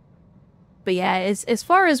 But yeah, as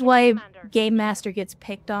far as why Game Master gets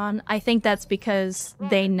picked on, I think that's because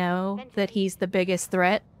they know that he's the biggest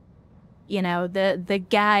threat. You know, the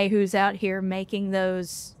guy who's out here making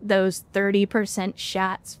those 30%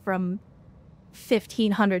 shots from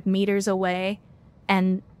 1,500 meters away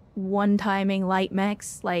and one-timing light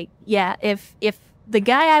mechs. Like, yeah, if the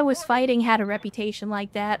guy I was fighting had a reputation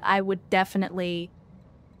like that, I would definitely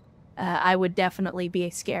be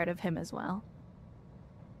scared of him as well.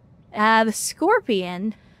 The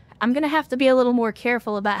Scorpion, I'm gonna have to be a little more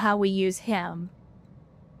careful about how we use him.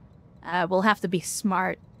 We'll have to be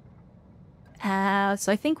smart.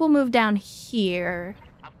 So I think we'll move down here.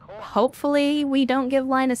 Hopefully we don't give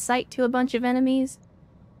line of sight to a bunch of enemies.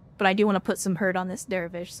 But I do want to put some hurt on this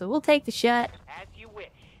dervish, so we'll take the shot. As you wish.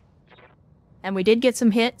 And we did get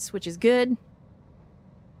some hits, which is good.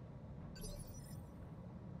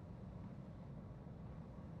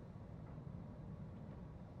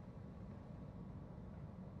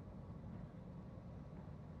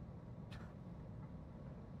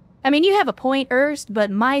 I mean, you have a point, Erst,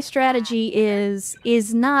 but my strategy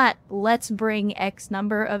is not let's bring X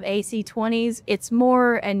number of AC-20s. It's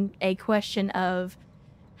more a question of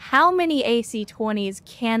how many AC-20s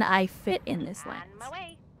can I fit in this lance?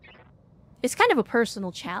 It's kind of a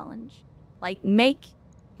personal challenge. Like, make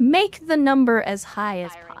the number as high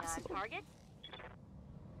as possible.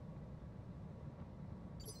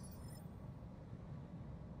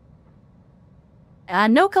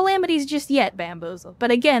 No calamities just yet, Bamboozle.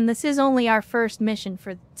 But again, this is only our first mission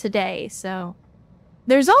for today, so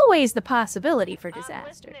there's always the possibility for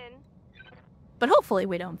disaster. But hopefully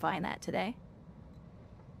we don't find that today.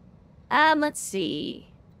 Let's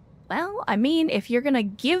see. Well, I mean, if you're gonna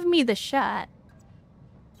give me the shot,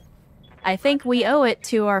 I think we owe it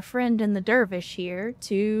to our friend in the dervish here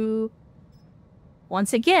to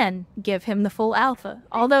once again, give him the full alpha.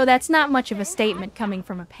 Although that's not much of a statement coming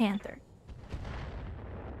from a panther.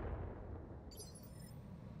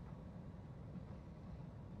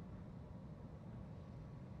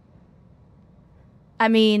 I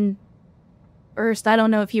mean, first, I don't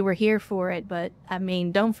know if you were here for it, but, I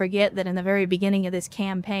mean, don't forget that in the very beginning of this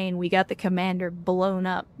campaign, we got the commander blown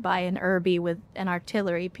up by an Irby with an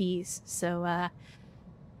artillery piece, so,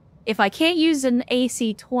 if I can't use an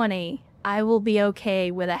AC-20, I will be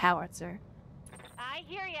okay with a howitzer. I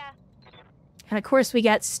hear ya. And of course, we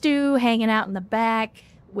got Stu hanging out in the back,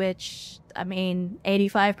 which, I mean,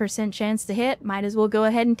 85% chance to hit, might as well go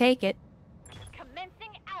ahead and take it.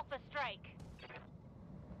 Commencing Alpha Strike.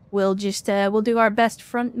 We'll just, we'll do our best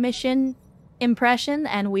front mission impression,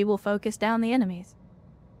 and we will focus down the enemies.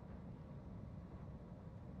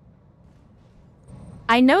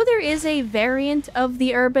 I know there is a variant of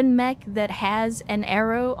the urban mech that has an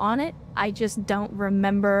arrow on it. I just don't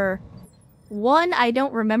remember... One, I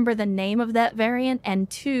don't remember the name of that variant, and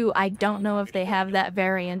two, I don't know if they have that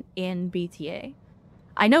variant in BTA.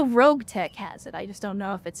 I know Rogue Tech has it, I just don't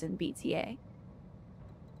know if it's in BTA.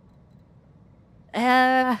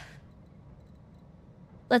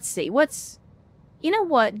 Let's see, what's... You know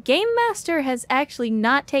what? Game Master has actually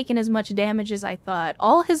not taken as much damage as I thought.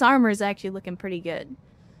 All his armor is actually looking pretty good.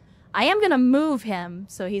 I am gonna move him,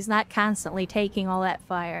 so he's not constantly taking all that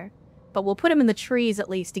fire. But we'll put him in the trees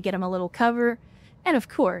at least to get him a little cover. And of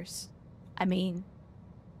course, I mean,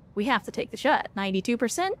 we have to take the shot. 92%?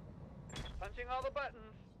 Punching all the buttons.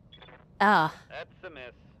 Ah. That's a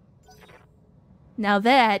miss. Now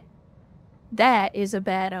that is a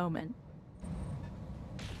bad omen.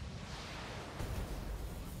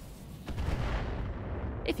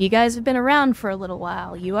 If you guys have been around for a little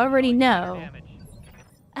while, you already know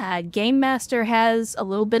Game Master has a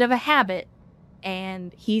little bit of a habit,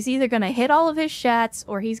 and he's either going to hit all of his shots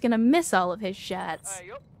or he's going to miss all of his shots.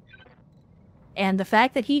 And the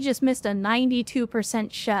fact that he just missed a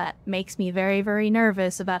 92% shot makes me very, very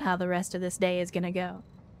nervous about how the rest of this day is going to go.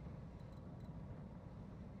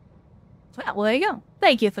 Well, there you go.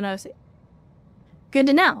 Thank you, Thanosi. Good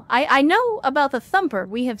to know. I know about the Thumper.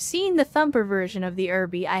 We have seen the Thumper version of the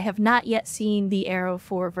Irby. I have not yet seen the Arrow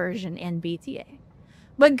 4 version in BTA.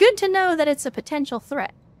 But good to know that it's a potential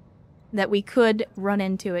threat. That we could run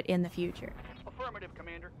into it in the future. Affirmative,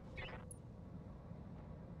 Commander.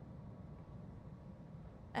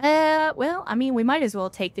 Well, I mean, we might as well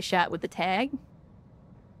take the shot with the tag.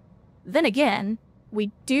 Then again,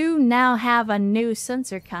 we do now have a new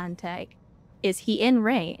sensor contact. Is he in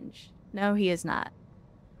range? No, he is not.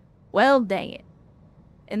 Well, dang it.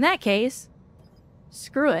 In that case,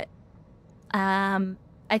 screw it. I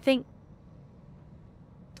think...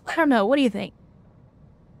 I don't know, what do you think?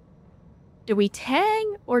 Do we tag,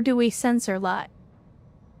 or do we sensor lock?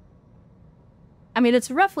 I mean, it's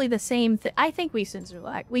roughly the same thing. I think we sensor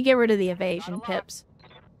lock. We get rid of the evasion pips.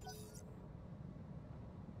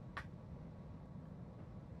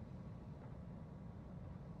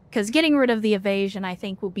 Because getting rid of the evasion, I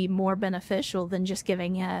think, will be more beneficial than just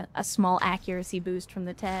giving a small accuracy boost from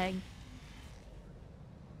the tag.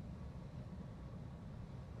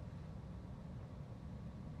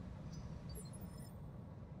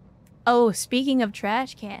 Oh, speaking of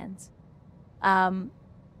trash cans,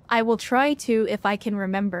 I will try to, if I can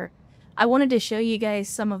remember. I wanted to show you guys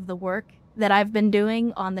some of the work that I've been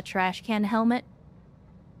doing on the trash can helmet.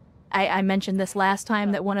 I mentioned this last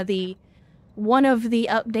time that one of the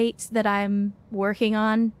updates that I'm working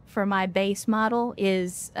on for my base model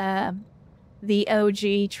is the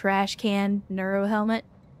OG trash can neuro helmet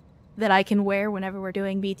that I can wear whenever we're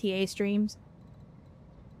doing BTA streams.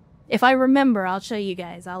 If I remember, I'll show you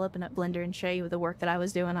guys. I'll open up Blender and show you the work that I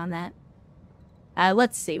was doing on that.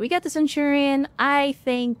 Let's see. We got the Centurion. I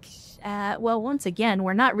think, well, once again,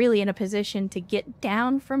 we're not really in a position to get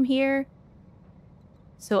down from here.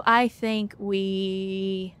 So I think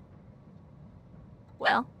we...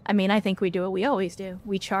 Well, I mean, I think we do what we always do.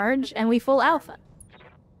 We charge and we full alpha.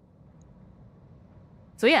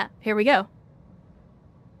 So yeah, here we go.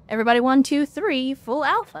 Everybody 1, 2, 3, full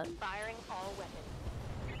alpha. Firing all weapons.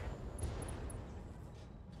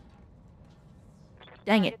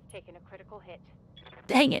 Dang it. Taking a critical hit.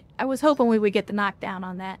 Dang it. I was hoping we would get the knockdown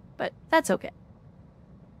on that, but that's okay.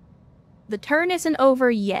 The turn isn't over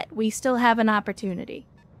yet. We still have an opportunity.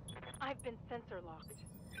 I've been sensor locked.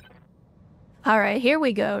 Alright, here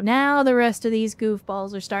we go. Now the rest of these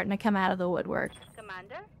goofballs are starting to come out of the woodwork.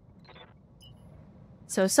 Commander?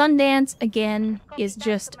 So Sundance, again, is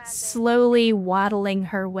just slowly waddling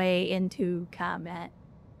her way into combat.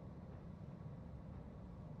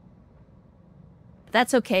 But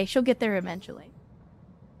that's okay. She'll get there eventually.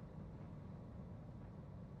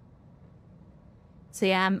 So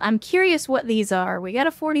yeah, I'm curious what these are. We got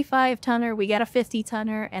a 45-tonner, we got a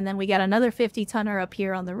 50-tonner, and then we got another 50-tonner up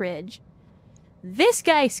here on the ridge. This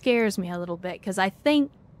guy scares me a little bit, because I think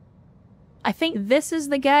this is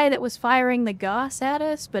the guy that was firing the Gauss at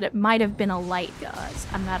us, but it might have been a light Gauss.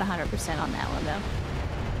 I'm not 100% on that one, though.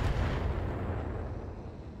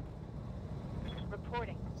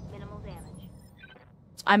 Reporting. Minimal damage.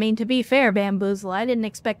 I mean, to be fair, Bamboozle, I didn't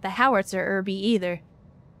expect the howitzer Irby either.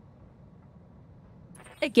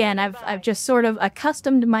 Again, I've just sort of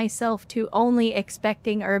accustomed myself to only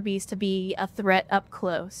expecting Irbies to be a threat up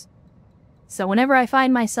close. So whenever I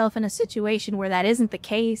find myself in a situation where that isn't the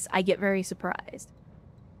case, I get very surprised.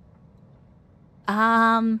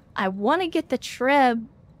 I want to get the Treb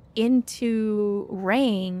into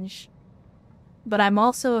range, but I'm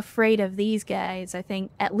also afraid of these guys. I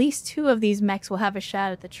think at least 2 of these mechs will have a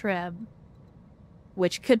shot at the Treb,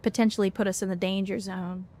 which could potentially put us in the danger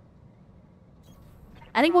zone.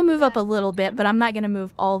 I think we'll move up a little bit, but I'm not going to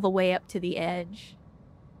move all the way up to the edge.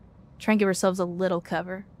 Try and give ourselves a little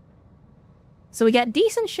cover. So we got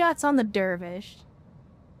decent shots on the Dervish.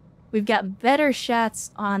 We've got better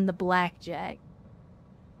shots on the Blackjack.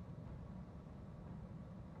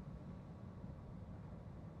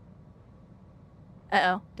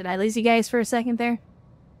 Uh-oh. Did I lose you guys for a second there?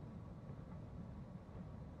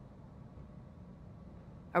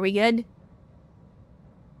 Are we good?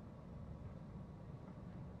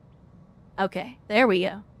 Okay, there we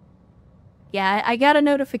go. Yeah, I got a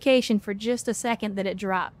notification for just a second that it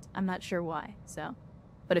dropped. I'm not sure why, so.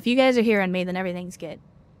 But if you guys are hearing me, then everything's good.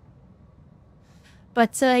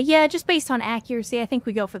 But, yeah, just based on accuracy, I think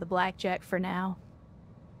we go for the Blackjack for now.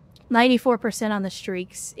 94% on the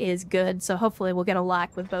streaks is good, so hopefully we'll get a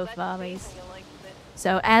lock with both volleys.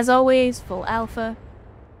 So, as always, full alpha.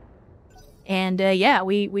 And, yeah,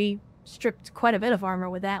 we stripped quite a bit of armor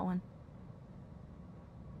with that one.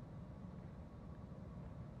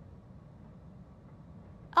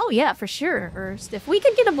 Oh yeah, for sure, Ernst. If we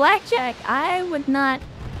could get a Blackjack, I would not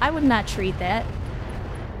treat that.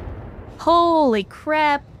 Holy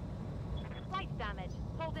crap. Flight damage.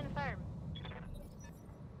 Hold in firm.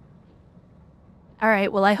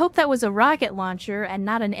 Alright, well I hope that was a rocket launcher and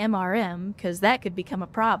not an MRM, because that could become a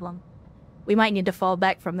problem. We might need to fall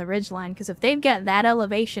back from the ridgeline, because if they've got that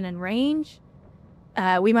elevation and range,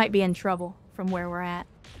 we might be in trouble from where we're at.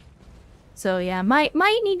 So yeah, might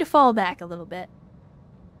need to fall back a little bit.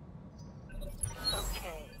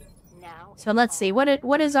 So let's see,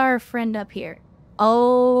 what is our friend up here?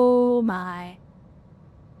 Oh my.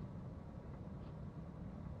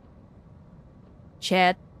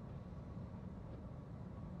 Chat.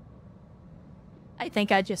 I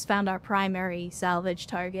think I just found our primary salvage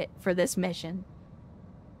target for this mission.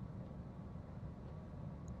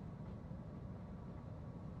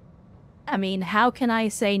 I mean, how can I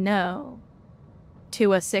say no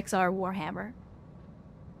to a 6R Warhammer?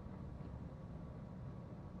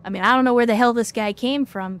 I mean, I don't know where the hell this guy came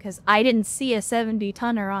from, because I didn't see a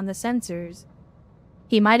 70-tonner on the sensors.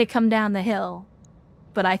 He might have come down the hill,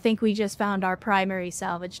 but I think we just found our primary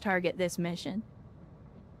salvage target this mission.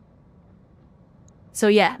 So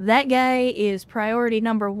yeah, that guy is priority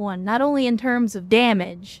number 1, not only in terms of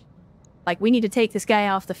damage, like we need to take this guy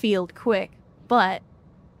off the field quick, but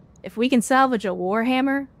if we can salvage a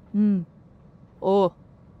Warhammer, oh,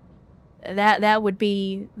 that would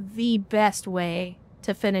be the best way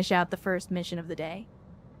to finish out the first mission of the day.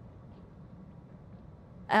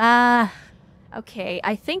 Okay,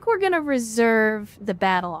 I think we're gonna reserve the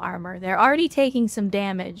battle armor. They're already taking some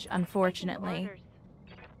damage, unfortunately.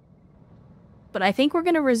 But I think we're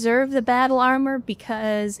gonna reserve the battle armor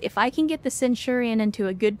because if I can get the Centurion into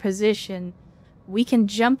a good position, we can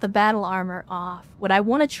jump the battle armor off. What I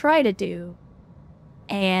want to try to do,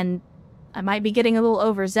 and I might be getting a little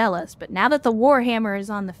overzealous, but now that the Warhammer is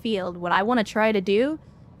on the field, what I want to try to do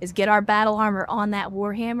is get our battle armor on that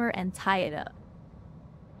Warhammer and tie it up.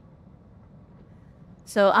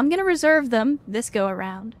 So I'm going to reserve them this go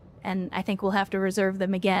around, and I think we'll have to reserve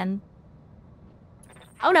them again.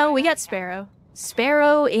 Oh no, we got Sparrow.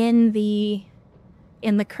 Sparrow in the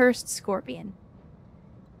Cursed Scorpion.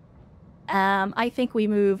 I think we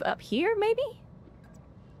move up here, maybe?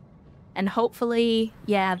 And hopefully,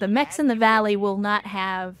 yeah, the mechs in the valley will not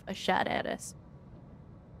have a shot at us.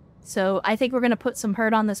 So I think we're going to put some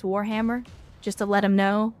hurt on this Warhammer, just to let him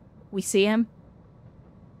know we see him.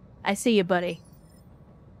 I see you, buddy.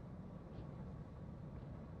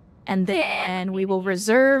 And then we will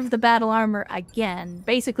reserve the battle armor again.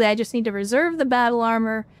 Basically, I just need to reserve the battle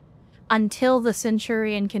armor until the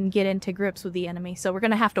Centurion can get into grips with the enemy. So we're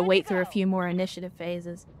going to have to wait through a few more initiative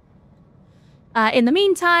phases. In the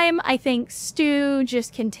meantime, I think Stu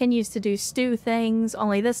just continues to do Stu things,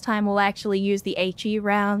 only this time we'll actually use the HE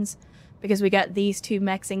rounds because we got these two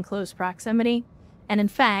mechs in close proximity. And in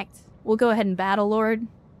fact, we'll go ahead and Battle Lord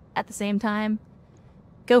at the same time.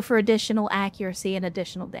 Go for additional accuracy and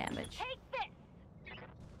additional damage.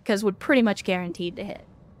 Because we're pretty much guaranteed to hit.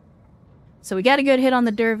 So we got a good hit on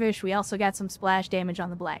the Dervish, we also got some splash damage on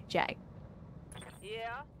the Blackjack.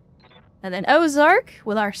 Yeah. And then Ozark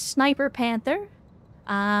with our Sniper Panther.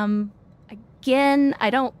 Again, I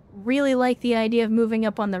don't really like the idea of moving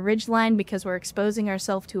up on the ridgeline because we're exposing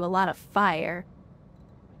ourselves to a lot of fire.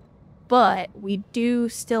 But we do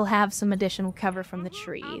still have some additional cover from the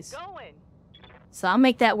trees. So I'll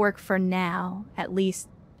make that work for now, at least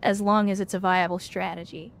as long as it's a viable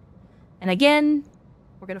strategy. And again,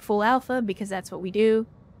 we're going to full alpha because that's what we do.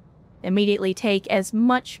 Immediately take as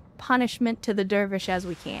much punishment to the Dervish as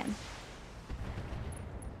we can.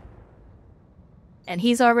 And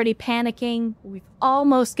he's already panicking. We've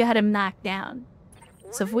almost got him knocked down.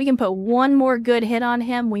 So if we can put one more good hit on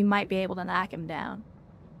him, we might be able to knock him down.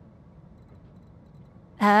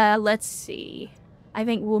 Let's see. I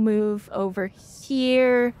think we'll move over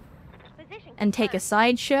here and take a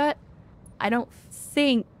side shot. I don't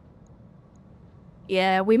think...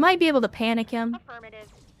 Yeah, we might be able to panic him. Affirmative.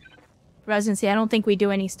 Residency, I don't think we do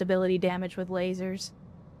any stability damage with lasers.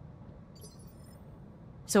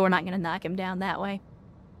 So we're not going to knock him down that way.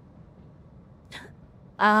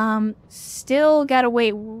 Still gotta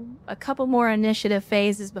wait a couple more initiative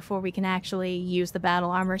phases before we can actually use the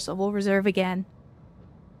battle armor, so we'll reserve again.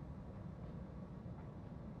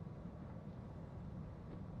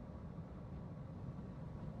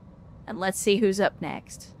 And let's see who's up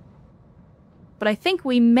next. But I think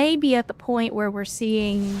we may be at the point where we're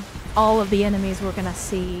seeing all of the enemies we're gonna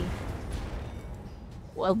see.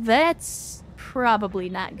 Well, that's probably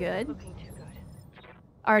not good. Looking too good.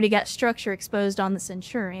 Already got structure exposed on the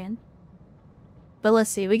Centurion. But let's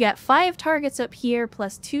see, we got 5 targets up here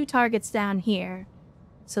plus 2 targets down here.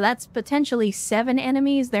 So that's potentially 7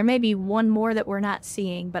 enemies. There may be one more that we're not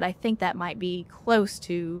seeing, but I think that might be close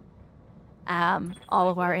to all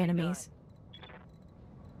of our enemies.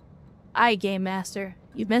 Aye, Game Master.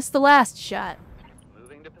 You missed the last shot.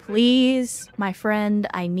 Please, my friend,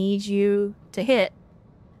 I need you to hit.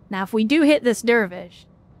 Now, if we do hit this Dervish,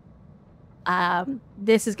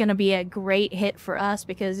 this is going to be a great hit for us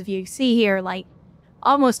because if you see here, like,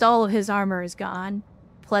 almost all of his armor is gone,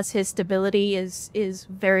 plus his stability is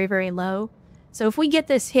very, very low. So if we get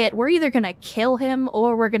this hit, we're either going to kill him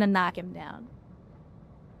or we're going to knock him down.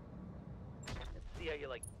 See how you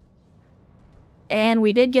like. And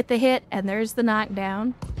we did get the hit, and there's the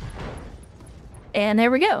knockdown. And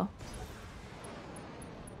there we go.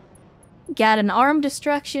 Got an arm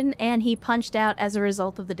destruction, and he punched out as a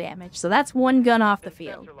result of the damage. So that's one gun off the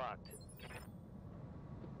field.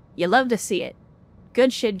 You love to see it.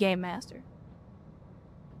 Good shit, Game Master.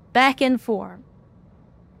 Back in form.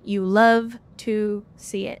 You love to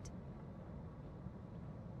see it.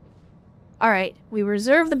 Alright, we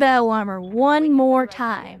reserve the battle armor one more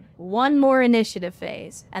time. One more initiative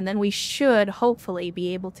phase. And then we should, hopefully,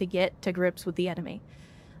 be able to get to grips with the enemy.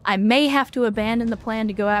 I may have to abandon the plan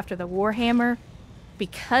to go after the Warhammer.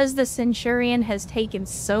 Because the Centurion has taken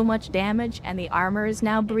so much damage and the armor is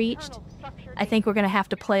now breached, I think we're going to have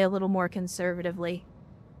to play a little more conservatively.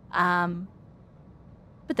 But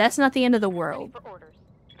that's not the end of the world.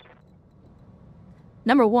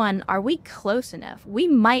 Number one, are we close enough? We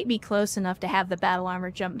might be close enough to have the battle armor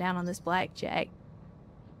jump down on this Blackjack.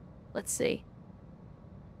 Let's see.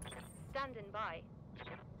 Standing by.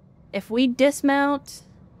 If we dismount,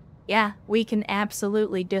 yeah, we can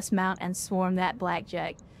absolutely dismount and swarm that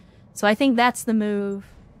Blackjack. So I think that's the move.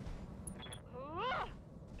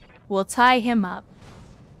 We'll tie him up.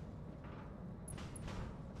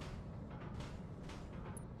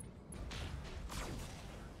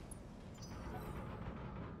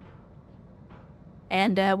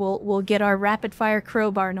 And we'll get our rapid fire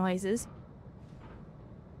crowbar noises.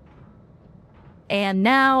 And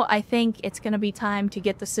now I think it's going to be time to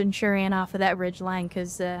get the Centurion off of that ridgeline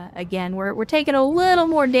because, again, we're taking a little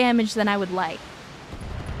more damage than I would like.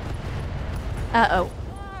 Uh-oh.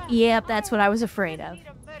 Yep, that's what I was afraid of.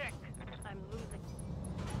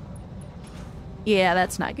 Yeah,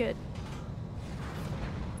 that's not good.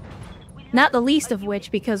 Not the least of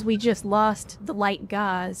which because we just lost the light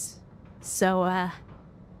gauze. So,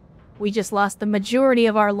 we just lost the majority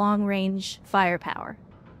of our long-range firepower.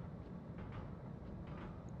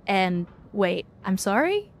 And, wait, I'm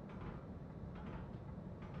sorry?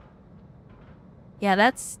 Yeah,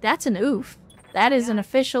 that's an oof. That is an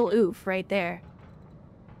official oof right there.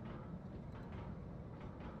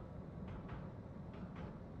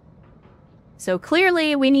 So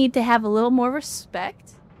clearly we need to have a little more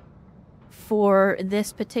respect for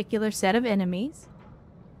this particular set of enemies.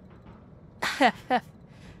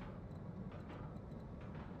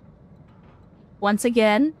 Once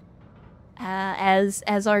again,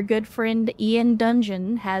 as our good friend Ian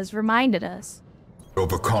Dungeon has reminded us.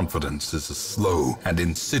 Overconfidence is a slow and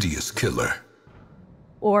insidious killer.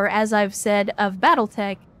 Or as I've said of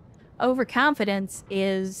BattleTech, overconfidence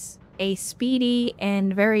is a speedy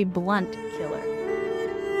and very blunt killer.